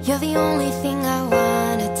pain, you're the only thing I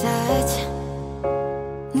wanna touch.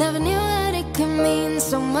 Never knew that it could mean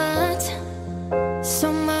so much, so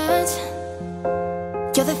much.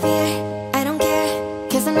 You're the fear, I don't care,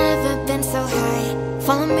 'cause I've never been so high.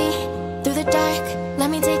 Follow me through the dark, let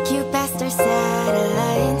me take you past our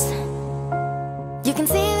satellites. You can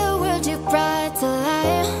see the world you brought to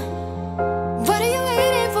life. What are you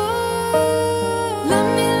waiting for? Love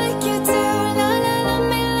me like you do, la la, love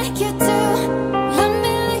me like you do. Love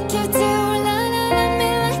me like you do, la la, love me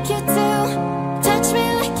like you do. Touch me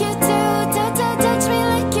like you do, ta ta, touch me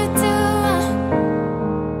like you do.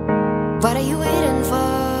 What are you waiting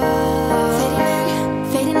for? Fading in,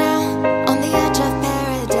 fading out, on the edge of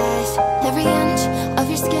paradise. Every inch of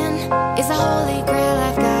your skin is a holy grail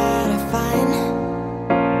I've gotta find.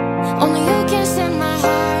 Only you can set my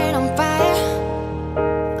heart on fire,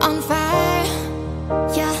 on fire.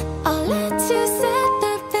 Yeah, I'll let you set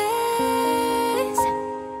the pace,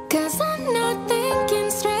 'cause I'm not thinking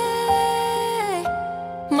straight.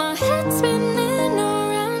 My head's spinning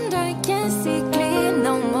around, I can't see clear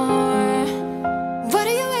no more. What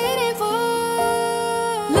are you waiting for?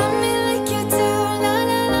 Love me like you do, la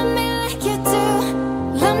la, love me like you do.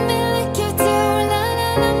 Love me like you do, la la,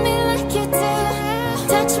 love me like you do.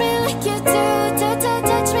 Touch me like you do, ta ta,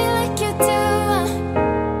 touch me like you do.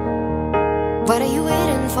 What are you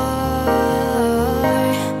waiting for?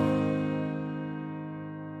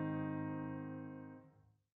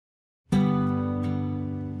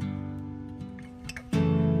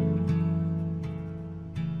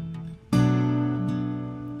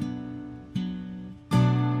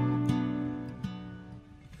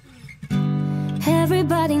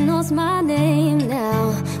 Everybody knows my name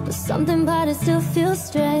now, but something about it still feels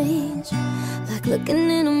strange. Like looking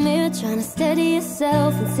in a mirror, trying to steady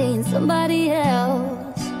yourself and seeing somebody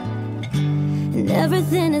else. And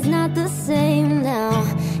everything is not the same now.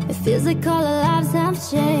 It feels like all our lives have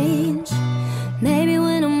changed. Maybe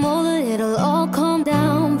when I'm older it'll all calm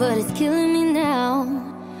down, but it's killing me now.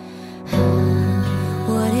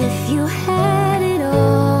 What if you had it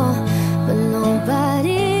all, but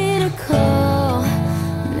nobody to call?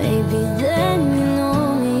 Maybe then you know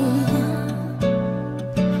me.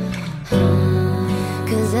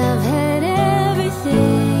 'Cause I've had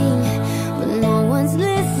everything, but no one's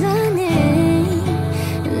listening,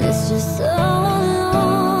 and it's just so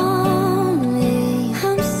lonely.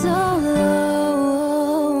 I'm so lonely.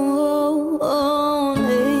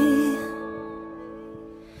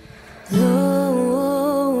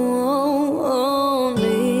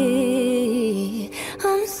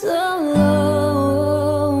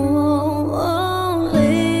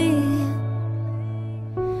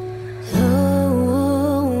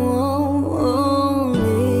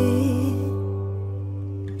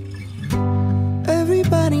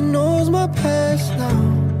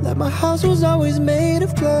 my house was always made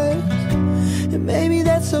of glass. And maybe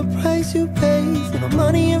that's the price you pay for the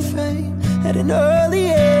money and fame at an early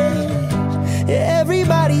age. Yeah,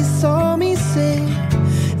 everybody saw me sing,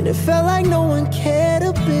 and it felt like no one cared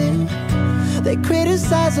a bit. They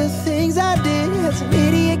criticized the things I did as an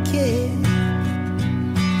idiot kid.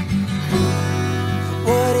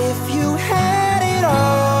 What if you had it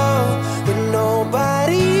all, but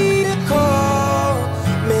nobody to call?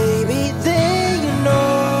 Maybe then you know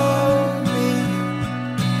me.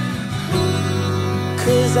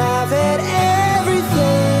 'Cause I've had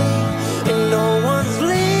everything and no one's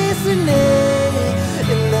listening,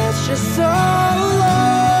 and that's just so lonely.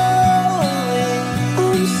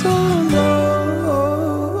 I'm so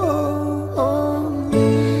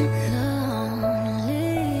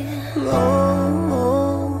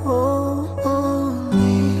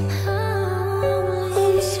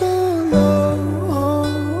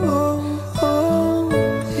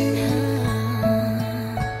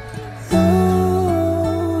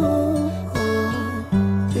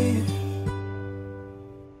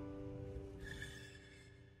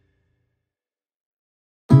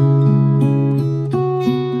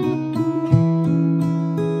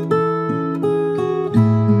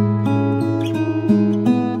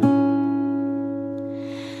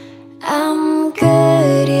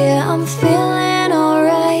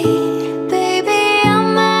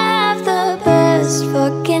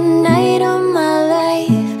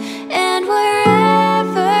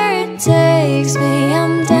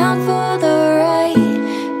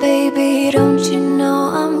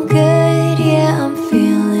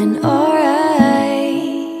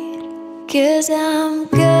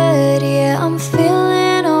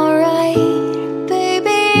lonely, lonely.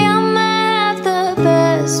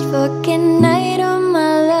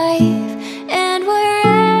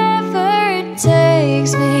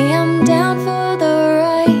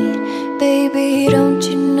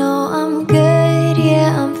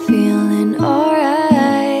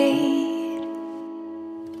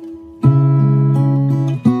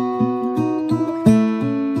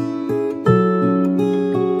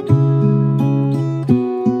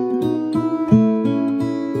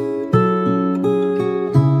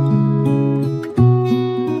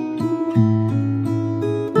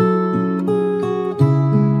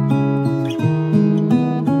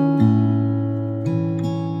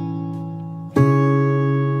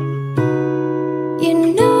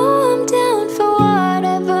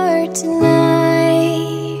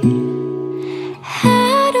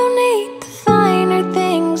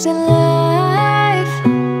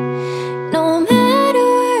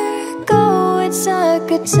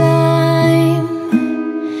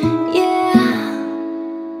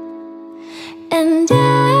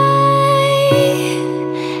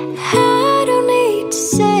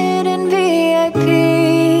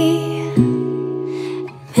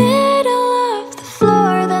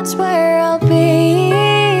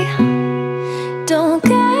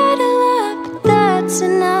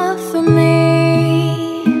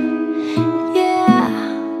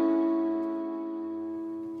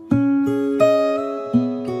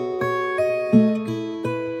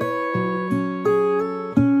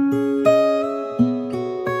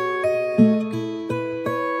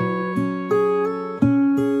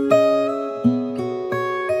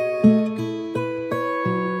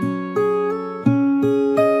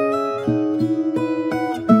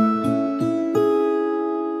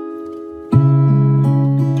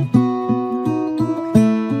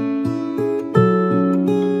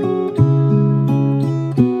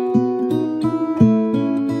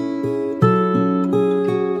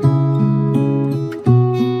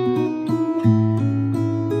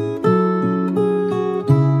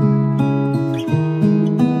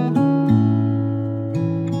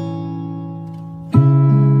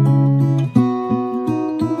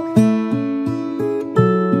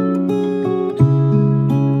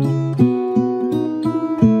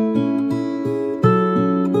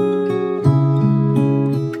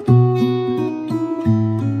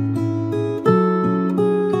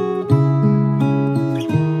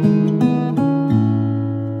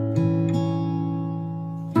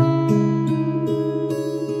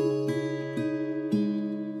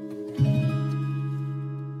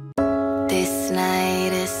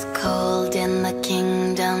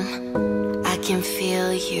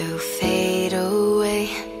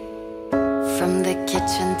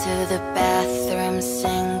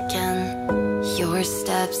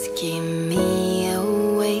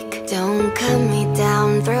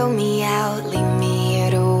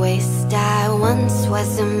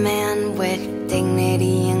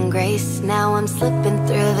 Now I'm slipping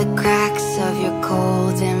through the cracks of your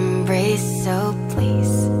cold embrace. So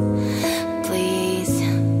please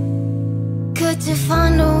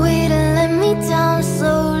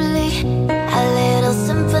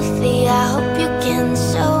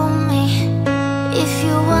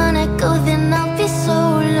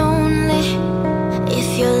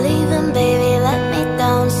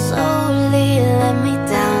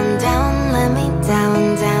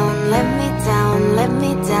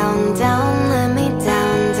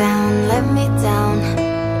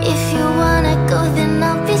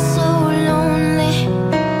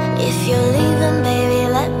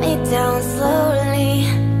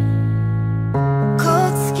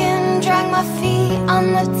on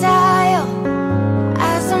the dial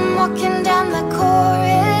as I'm walking down the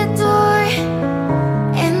corridor.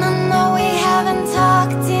 And I know we haven't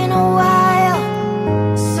talked in a while,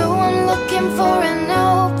 so I'm looking for an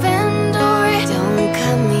open door. Don't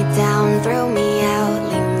cut me down, throw me out,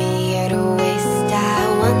 leave me here to waste. I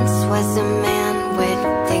once was a man with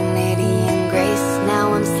dignity and grace. Now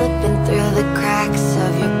I'm slipping through the cracks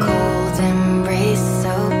of your cold embrace.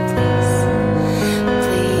 So please,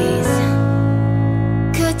 please,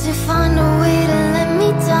 could you find a way to let me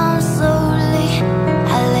down slowly?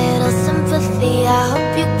 A little sympathy, I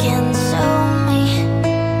hope you can show me.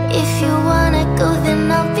 If you wanna go, then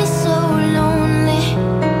I'll be so lonely.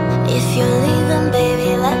 If you're leaving, baby,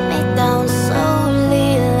 let me down slowly.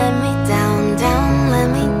 Let me down, down, let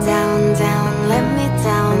me down, down, let me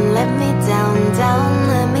down, let me down, down,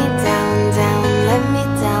 let me down, down, let me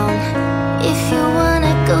down. If you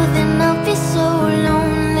wanna go, then I'll be so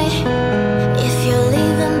lonely. If you're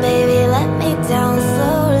leaving, baby, let me down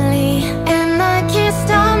slowly. And I can't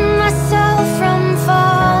stop myself from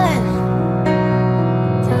falling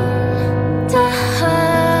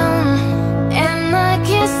down. And I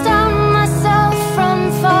can't stop myself from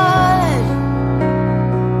falling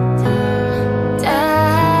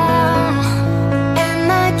down. And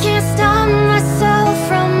I can't stop myself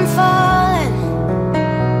from falling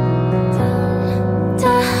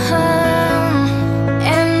down.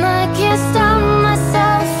 And I can't stop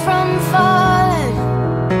myself from falling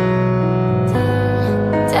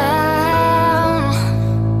down.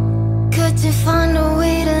 Could you find a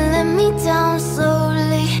way to let me down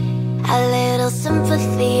slowly? A little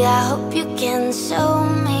sympathy, I hope you can show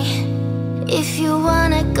me. If you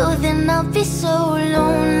wanna go, then I'll be so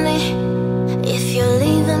lonely. If you're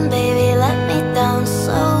leaving, baby, let me down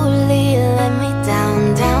slowly. Let me down,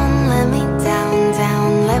 down, let me down, down,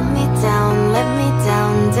 let me down, let me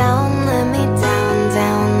down, down, let me down,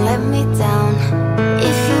 down, let me down.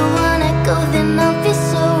 If you wanna go, then I'll be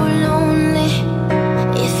so lonely.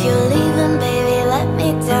 If you're leaving, baby, let me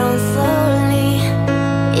down slowly.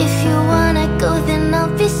 If you wanna go, then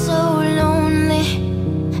I'll be so lonely.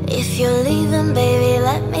 If you're leaving, baby,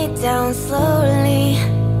 let me down slowly.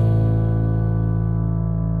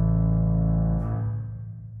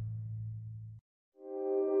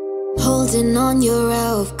 Holding on your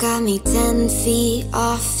rope got me 10 feet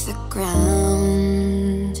off the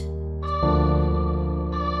ground.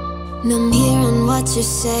 And I'm hearing what you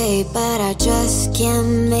say, but I just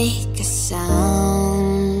can't make a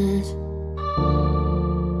sound.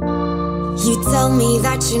 You tell me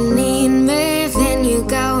that you need me, then you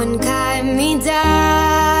go and cut me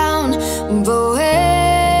down. But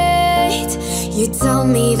wait, you tell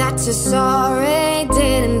me that you're sorry,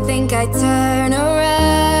 didn't think I'd turn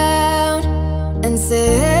around and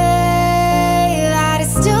say that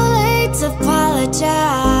it's too late to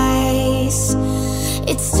apologize.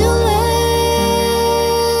 It's too late.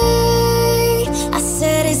 I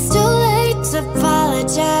said it's too late to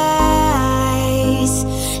apologize.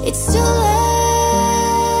 It's too late.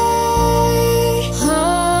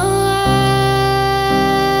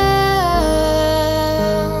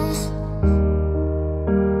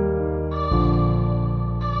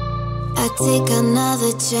 I take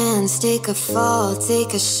another chance, take a fall,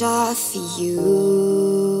 take a shot for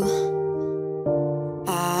you.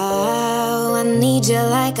 Oh, I need you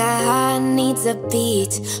like a heart needs a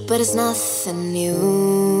beat, but it's nothing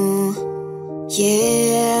new.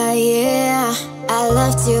 Yeah, yeah, I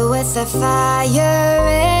loved you with a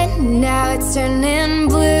fire, and now it's turning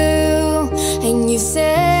blue. And you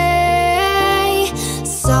say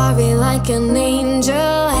sorry like an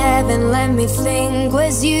angel, heaven let me think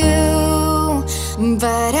was you.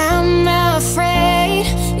 But I'm afraid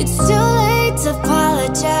it's too late to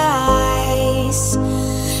apologize.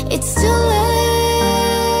 It's too late.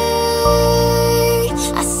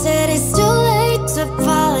 I said it's too late to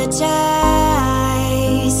apologize.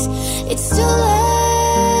 It's too late.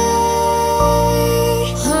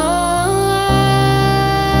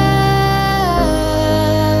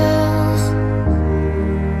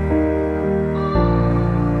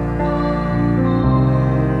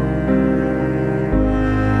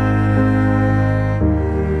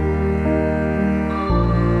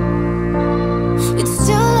 It's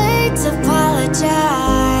too late to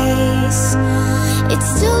apologize. It's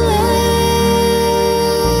too late.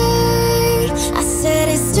 I said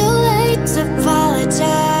it's too late to apologize.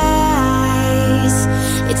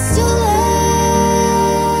 It's too late.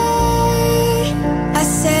 I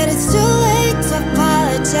said it's too late to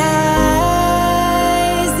apologize.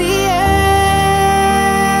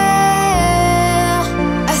 Yeah.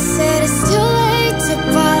 I said it's too late to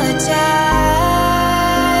apologize.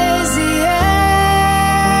 Yeah.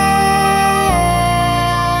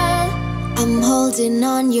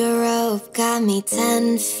 your rope got me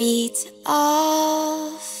 10 feet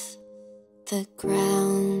off the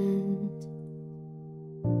ground.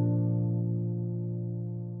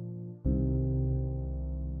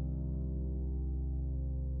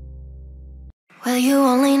 Well, you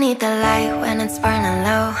only need the light when it's burning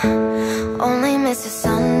low. Only miss the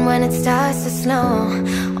sun when it starts to snow.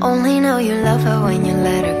 Only know you love her when you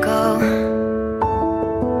let her go.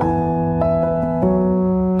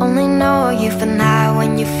 Only know you've been high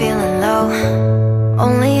when you're feeling low.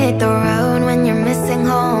 Only hate the road when you're missing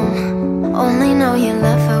home. Only know you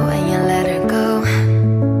love her when you let her go.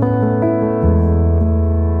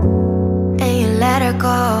 And you let her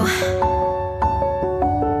go.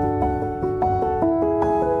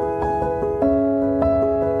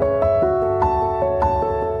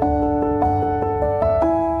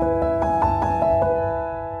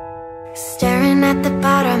 Staring at the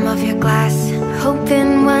bottom of your glass,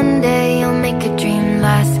 hoping one day you'll make a dream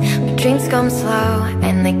last. But dreams come slow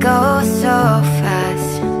and they go so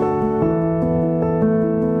fast.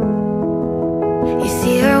 You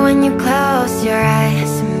see her when you close your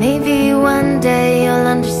eyes. Maybe one day you'll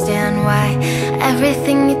understand why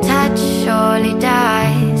everything you touch surely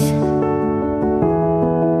dies.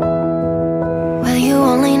 Well, you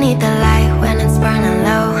only need the light when it's burning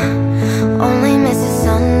low. Only miss the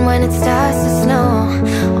sun when it starts to snow.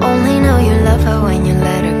 Only know you love her when you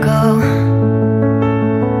let her go.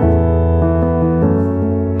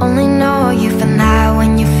 Only know you've been high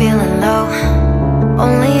when you're feeling low.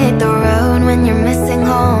 Only hate the road when you're missing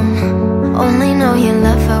home. Only know you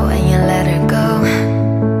love her when you let her go.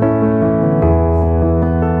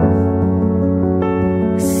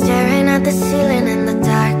 Staring at the ceiling in the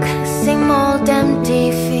dark, same old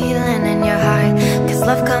empty feeling in your heart. Cause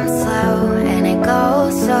love comes slow and it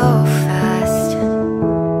goes so fast.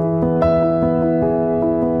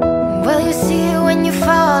 Well, you see it when you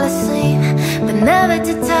fall asleep, but never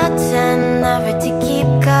to touch and never to keep.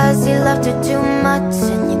 Cause you loved her too much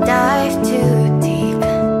and you dive too deep.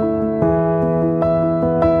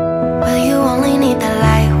 Well, you only need the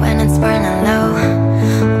light when it's burning low.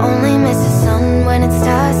 Only miss the sun when it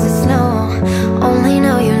starts to snow. Only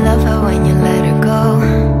know you love her when you let her go.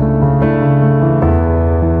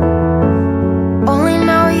 Only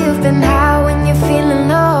know you've been high when you're feeling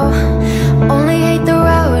low. Only hate the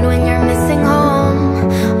road when you're missing home.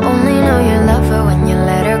 Only know you love her when you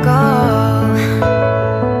let her go.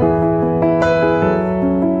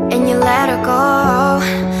 And you let her go.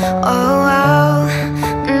 Oh, oh,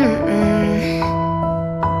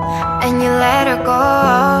 and you let her go.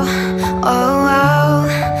 Oh, oh,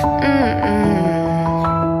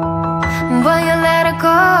 well, you let her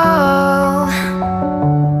go.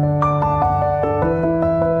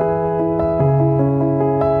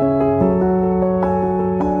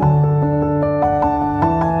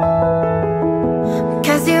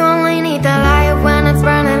 Cause you only need the light when it's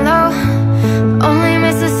burning low. Only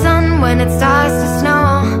miss the sun when it starts to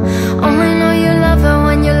snow. Only know you love her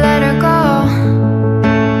when you let her go.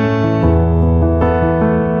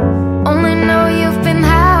 Only know you've been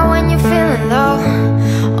high when you're feeling low.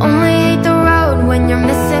 Only hate the road when you're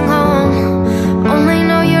missing home. Only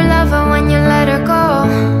know you love her when you let her go.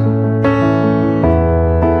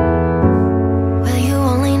 Well, you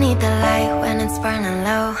only need the light when it's burning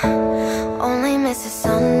low. Only miss the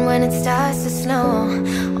sun when it starts to snow.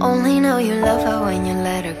 Only know you love her when you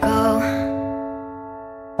let her go.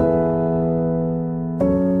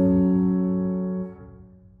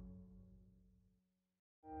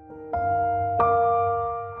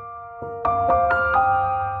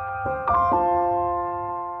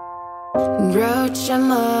 Roach,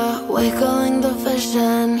 Emma, wiggling the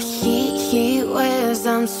vision. Heat waves,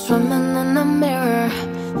 I'm swimming in the mirror.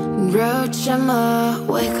 Roach, Emma,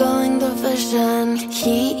 wiggling the vision.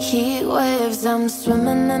 Heat waves, I'm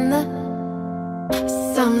swimming in the.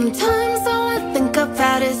 Sometimes all I think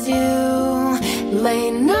about is you.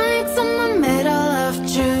 Late nights in the middle of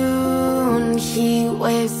June. Heat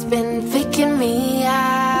waves been faking me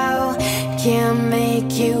out. Can't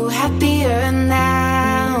make you happier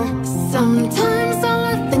now. Sometimes all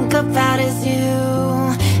I think about is you.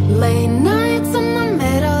 Late nights in the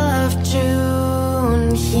middle of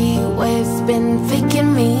June. Heat waves been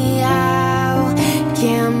faking me out.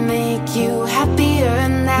 Can't make you happier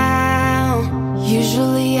now.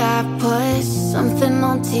 Usually I put something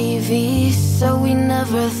on TV, so we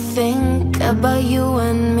never think about you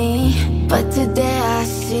and me. But today I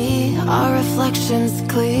see our reflections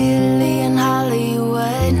clearly in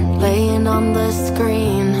Hollywood, laying on the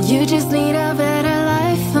screen. You just need a better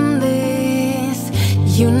life than this.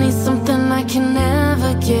 You need something I can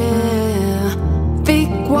never give. Big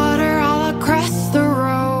water all across the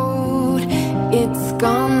road.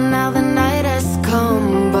 gone, now the night has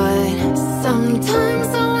come. But sometimes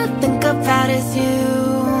all I think about is you.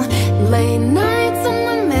 Late nights in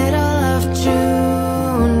the middle of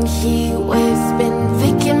June, heat waves been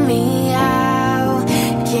faking me out.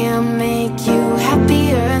 Can't make you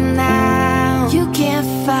happier now. You can't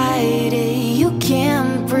fight it, you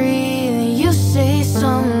can't breathe. You say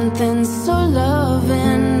something so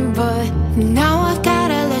loving, but now I've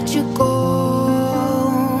gotta let you go.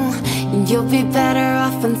 You'll be better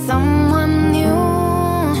off with someone new.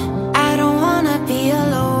 I don't wanna be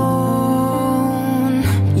alone.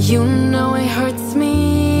 You know it hurts me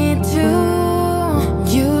too.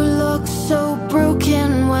 You look so broken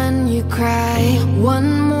when you cry.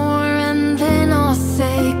 One more and then I'll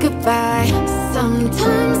say goodbye.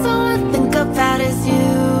 Sometimes all I think about is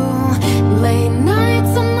you. Late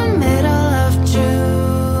nights in the middle of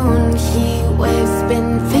June, heat waves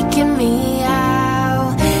been faking me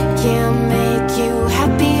out. Can't make you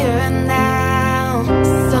happier now.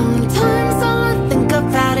 Sometimes all I think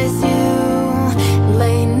about is you.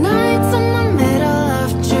 Late nights in the middle of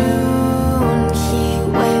June, heat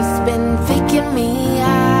waves been faking me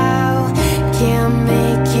out. Can't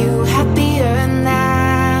make you happier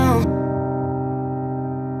now.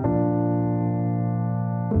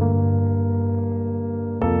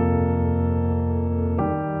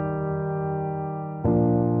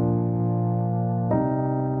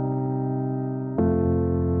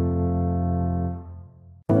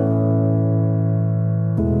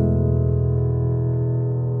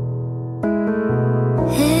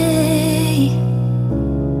 Hey,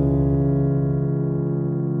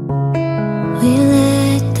 we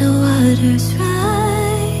let the waters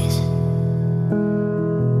rise.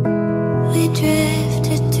 We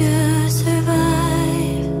drifted to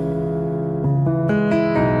survive.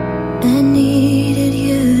 I needed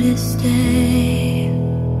you to stay,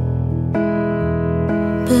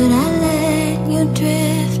 but I let you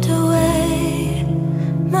drift away.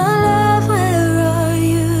 My love, where are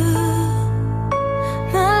you?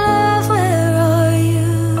 My love, where are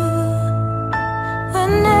you?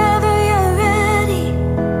 Whenever you're ready,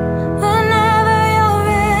 whenever you're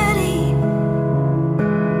ready,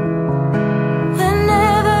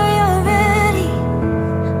 whenever you're ready,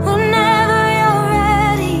 whenever you're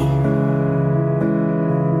ready.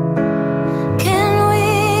 Can we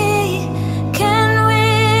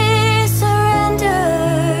surrender?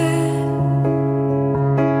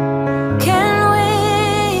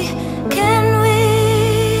 Can we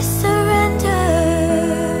surrender?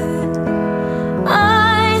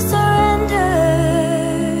 I surrender.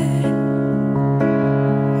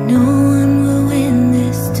 No one will win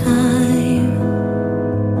this time.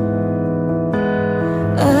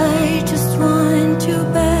 I just want you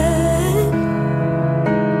back.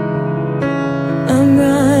 I'm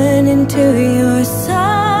running to your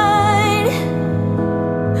side,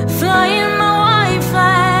 flying my white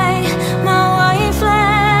flag, my white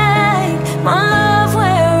flag. My love,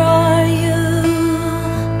 where are you?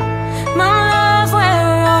 My love, where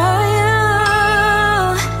are you?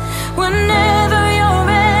 Whenever you're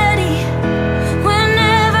ready,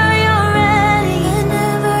 whenever you're ready,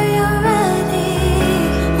 whenever you're ready,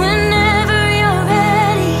 whenever you're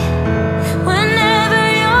ready, whenever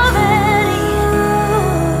you're ready.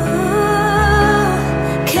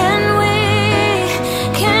 Can we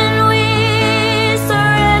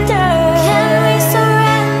surrender? Can we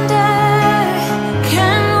surrender?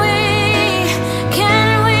 Can we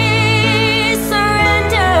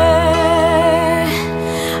surrender?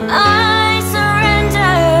 I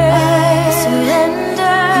surrender. I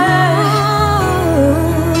surrender.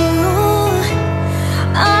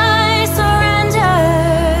 I surrender.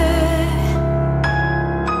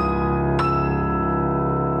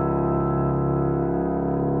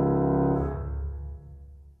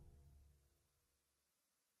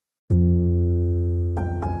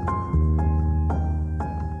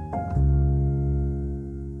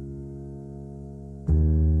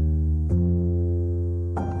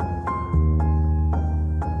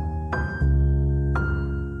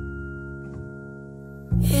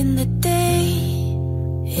 In the day,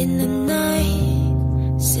 in the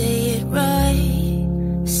night, say it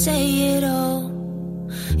right, say it all.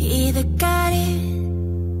 Either got it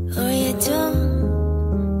or you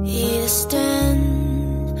don't. Either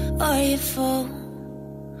stand or you fall.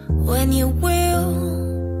 When your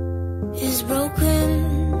will is broken,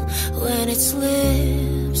 when it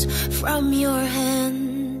slips from your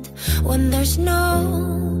hand, when there's no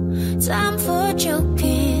time for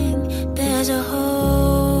joking, there's a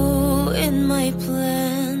hole in my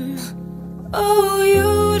plan. Oh,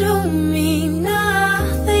 you don't mean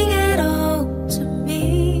nothing at all to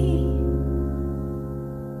me.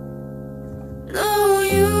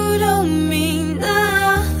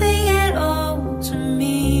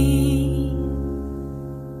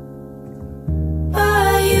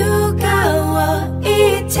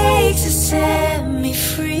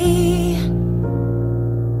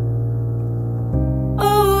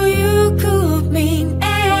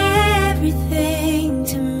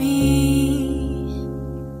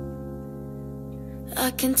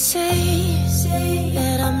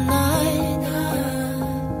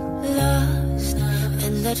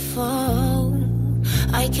 that fall.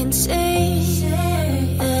 I can say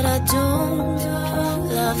that I don't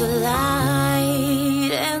love the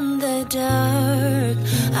light and the dark.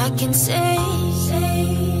 I can say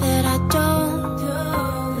that I don't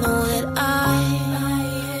know that I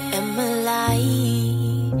am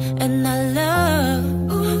alive, and I love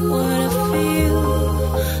what I feel.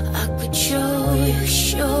 I could show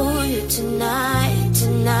you tonight,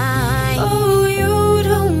 tonight. Oh, you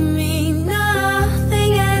don't mean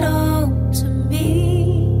nothing at all to me.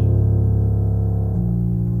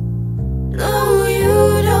 No, you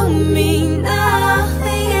don't mean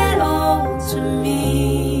nothing at all to me.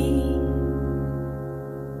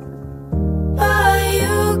 But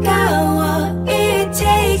you got what it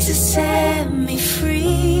takes to set me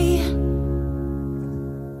free.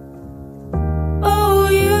 Oh,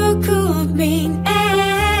 you could mean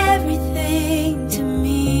everything to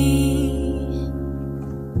me.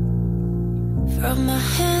 From my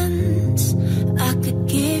hands, I could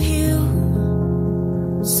give you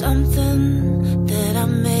something that I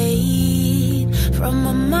made. From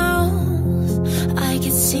my mouth, I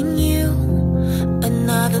could sing you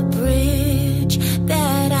another bridge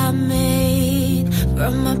that I made.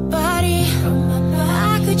 From my body,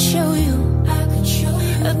 I could show you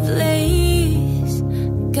a place.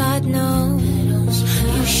 God knows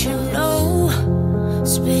you should know.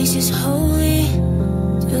 Space is holy.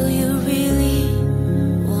 Do you really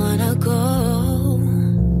wanna go?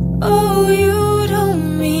 Oh, you don't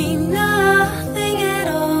mean nothing at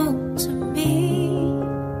all to me.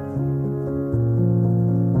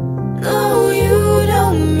 No, you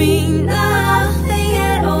don't mean nothing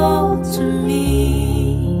at all to me.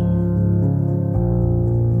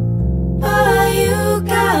 But you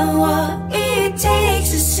got what it takes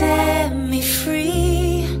to set me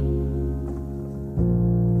free.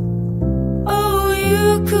 Oh, you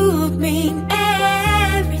could mean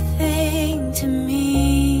everything to me.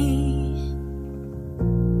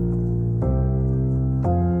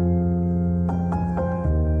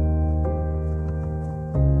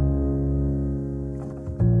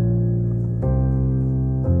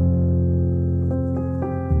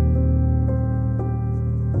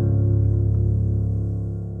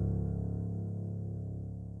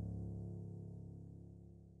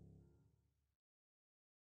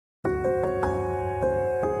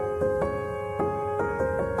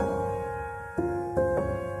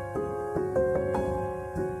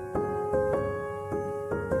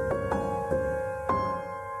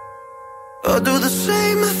 I do the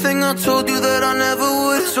same thing I told you that I never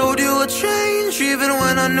would. Told you I'd change even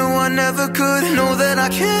when I knew I never could. Know that I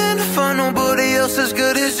can't find nobody else as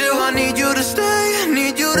good as you. I need you to stay,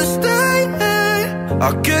 need you to stay. I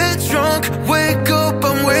get drunk, wake up,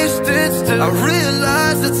 I'm wasted still. I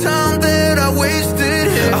realize the time that I wasted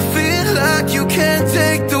here. I feel like you can't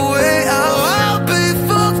take the way out. I'll be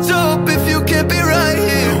fucked up if you can't be right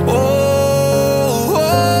here.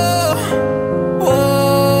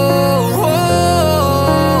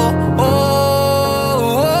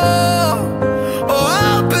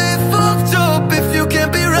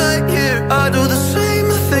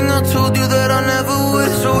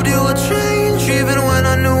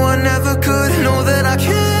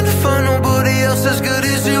 As good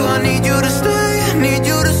as you, I need you to stay, need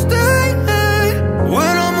you to stay.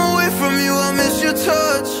 When I'm away from you, I miss your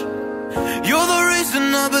touch. You're the reason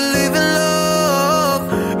I believe in love.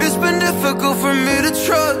 It's been difficult for me to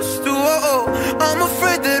trust. Oh, I'm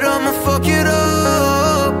afraid that I'ma fuck it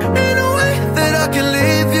up. Ain't no way that I can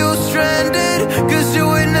leave you stranded, cause you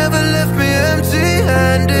ain't never left me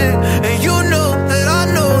empty-handed. And you know that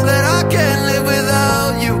I can't live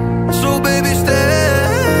without you. So baby, stay.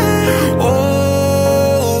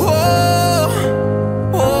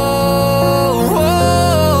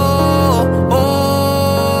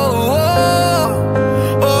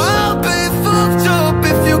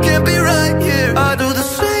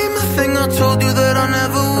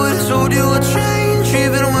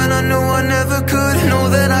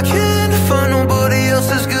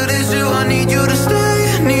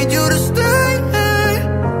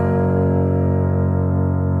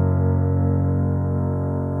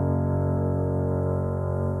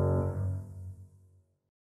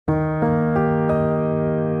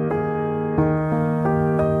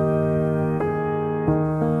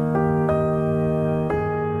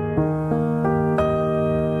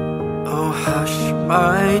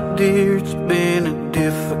 My dear, it's been a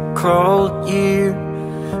difficult year,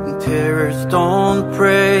 and terrorists don't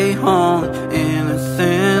prey on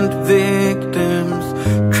innocent victims.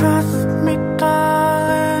 Trust me,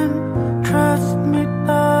 darling, trust me,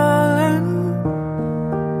 darling.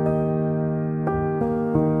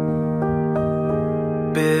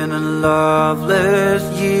 one loveless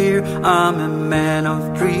year. I'm a man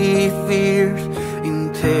of three fears: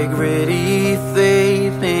 integrity,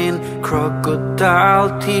 faith, and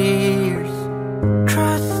crocodile tears.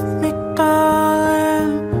 Trust me,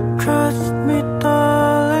 darling, trust me,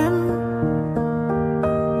 darling.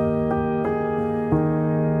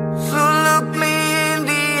 So look me in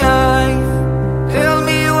the eyes, tell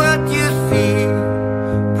me what you see.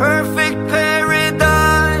 Perfect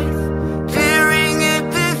paradise, tearing at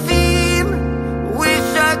the seam. Wish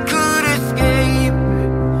I could escape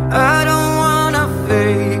it, I don't wanna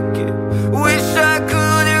fake it. Wish I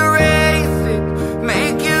could erase it,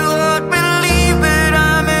 make you all believe it.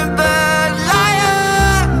 I'm a bad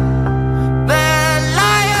liar, bad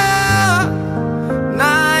liar.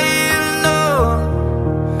 Now you know,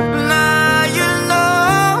 now you know.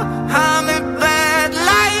 I'm a bad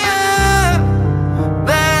liar,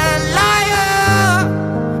 bad liar.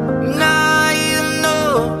 Now you know,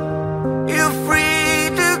 you're free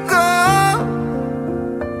to go.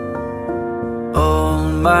 All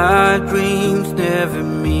my dreams never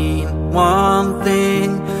mean one thing.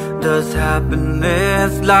 Does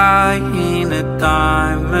happiness lie in a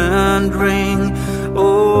diamond ring?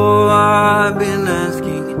 Oh, I've been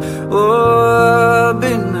asking, oh, I've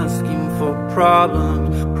been asking for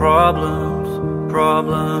problems, problems,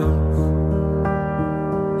 problems.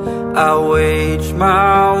 I wage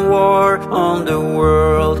my war on the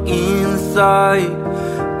world inside.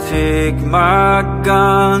 Take my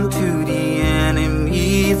gun to the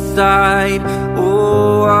enemy side.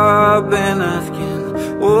 Oh, I've been asking,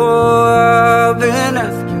 oh, I've been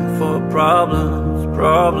asking for problems,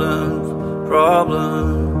 problems,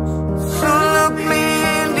 problems.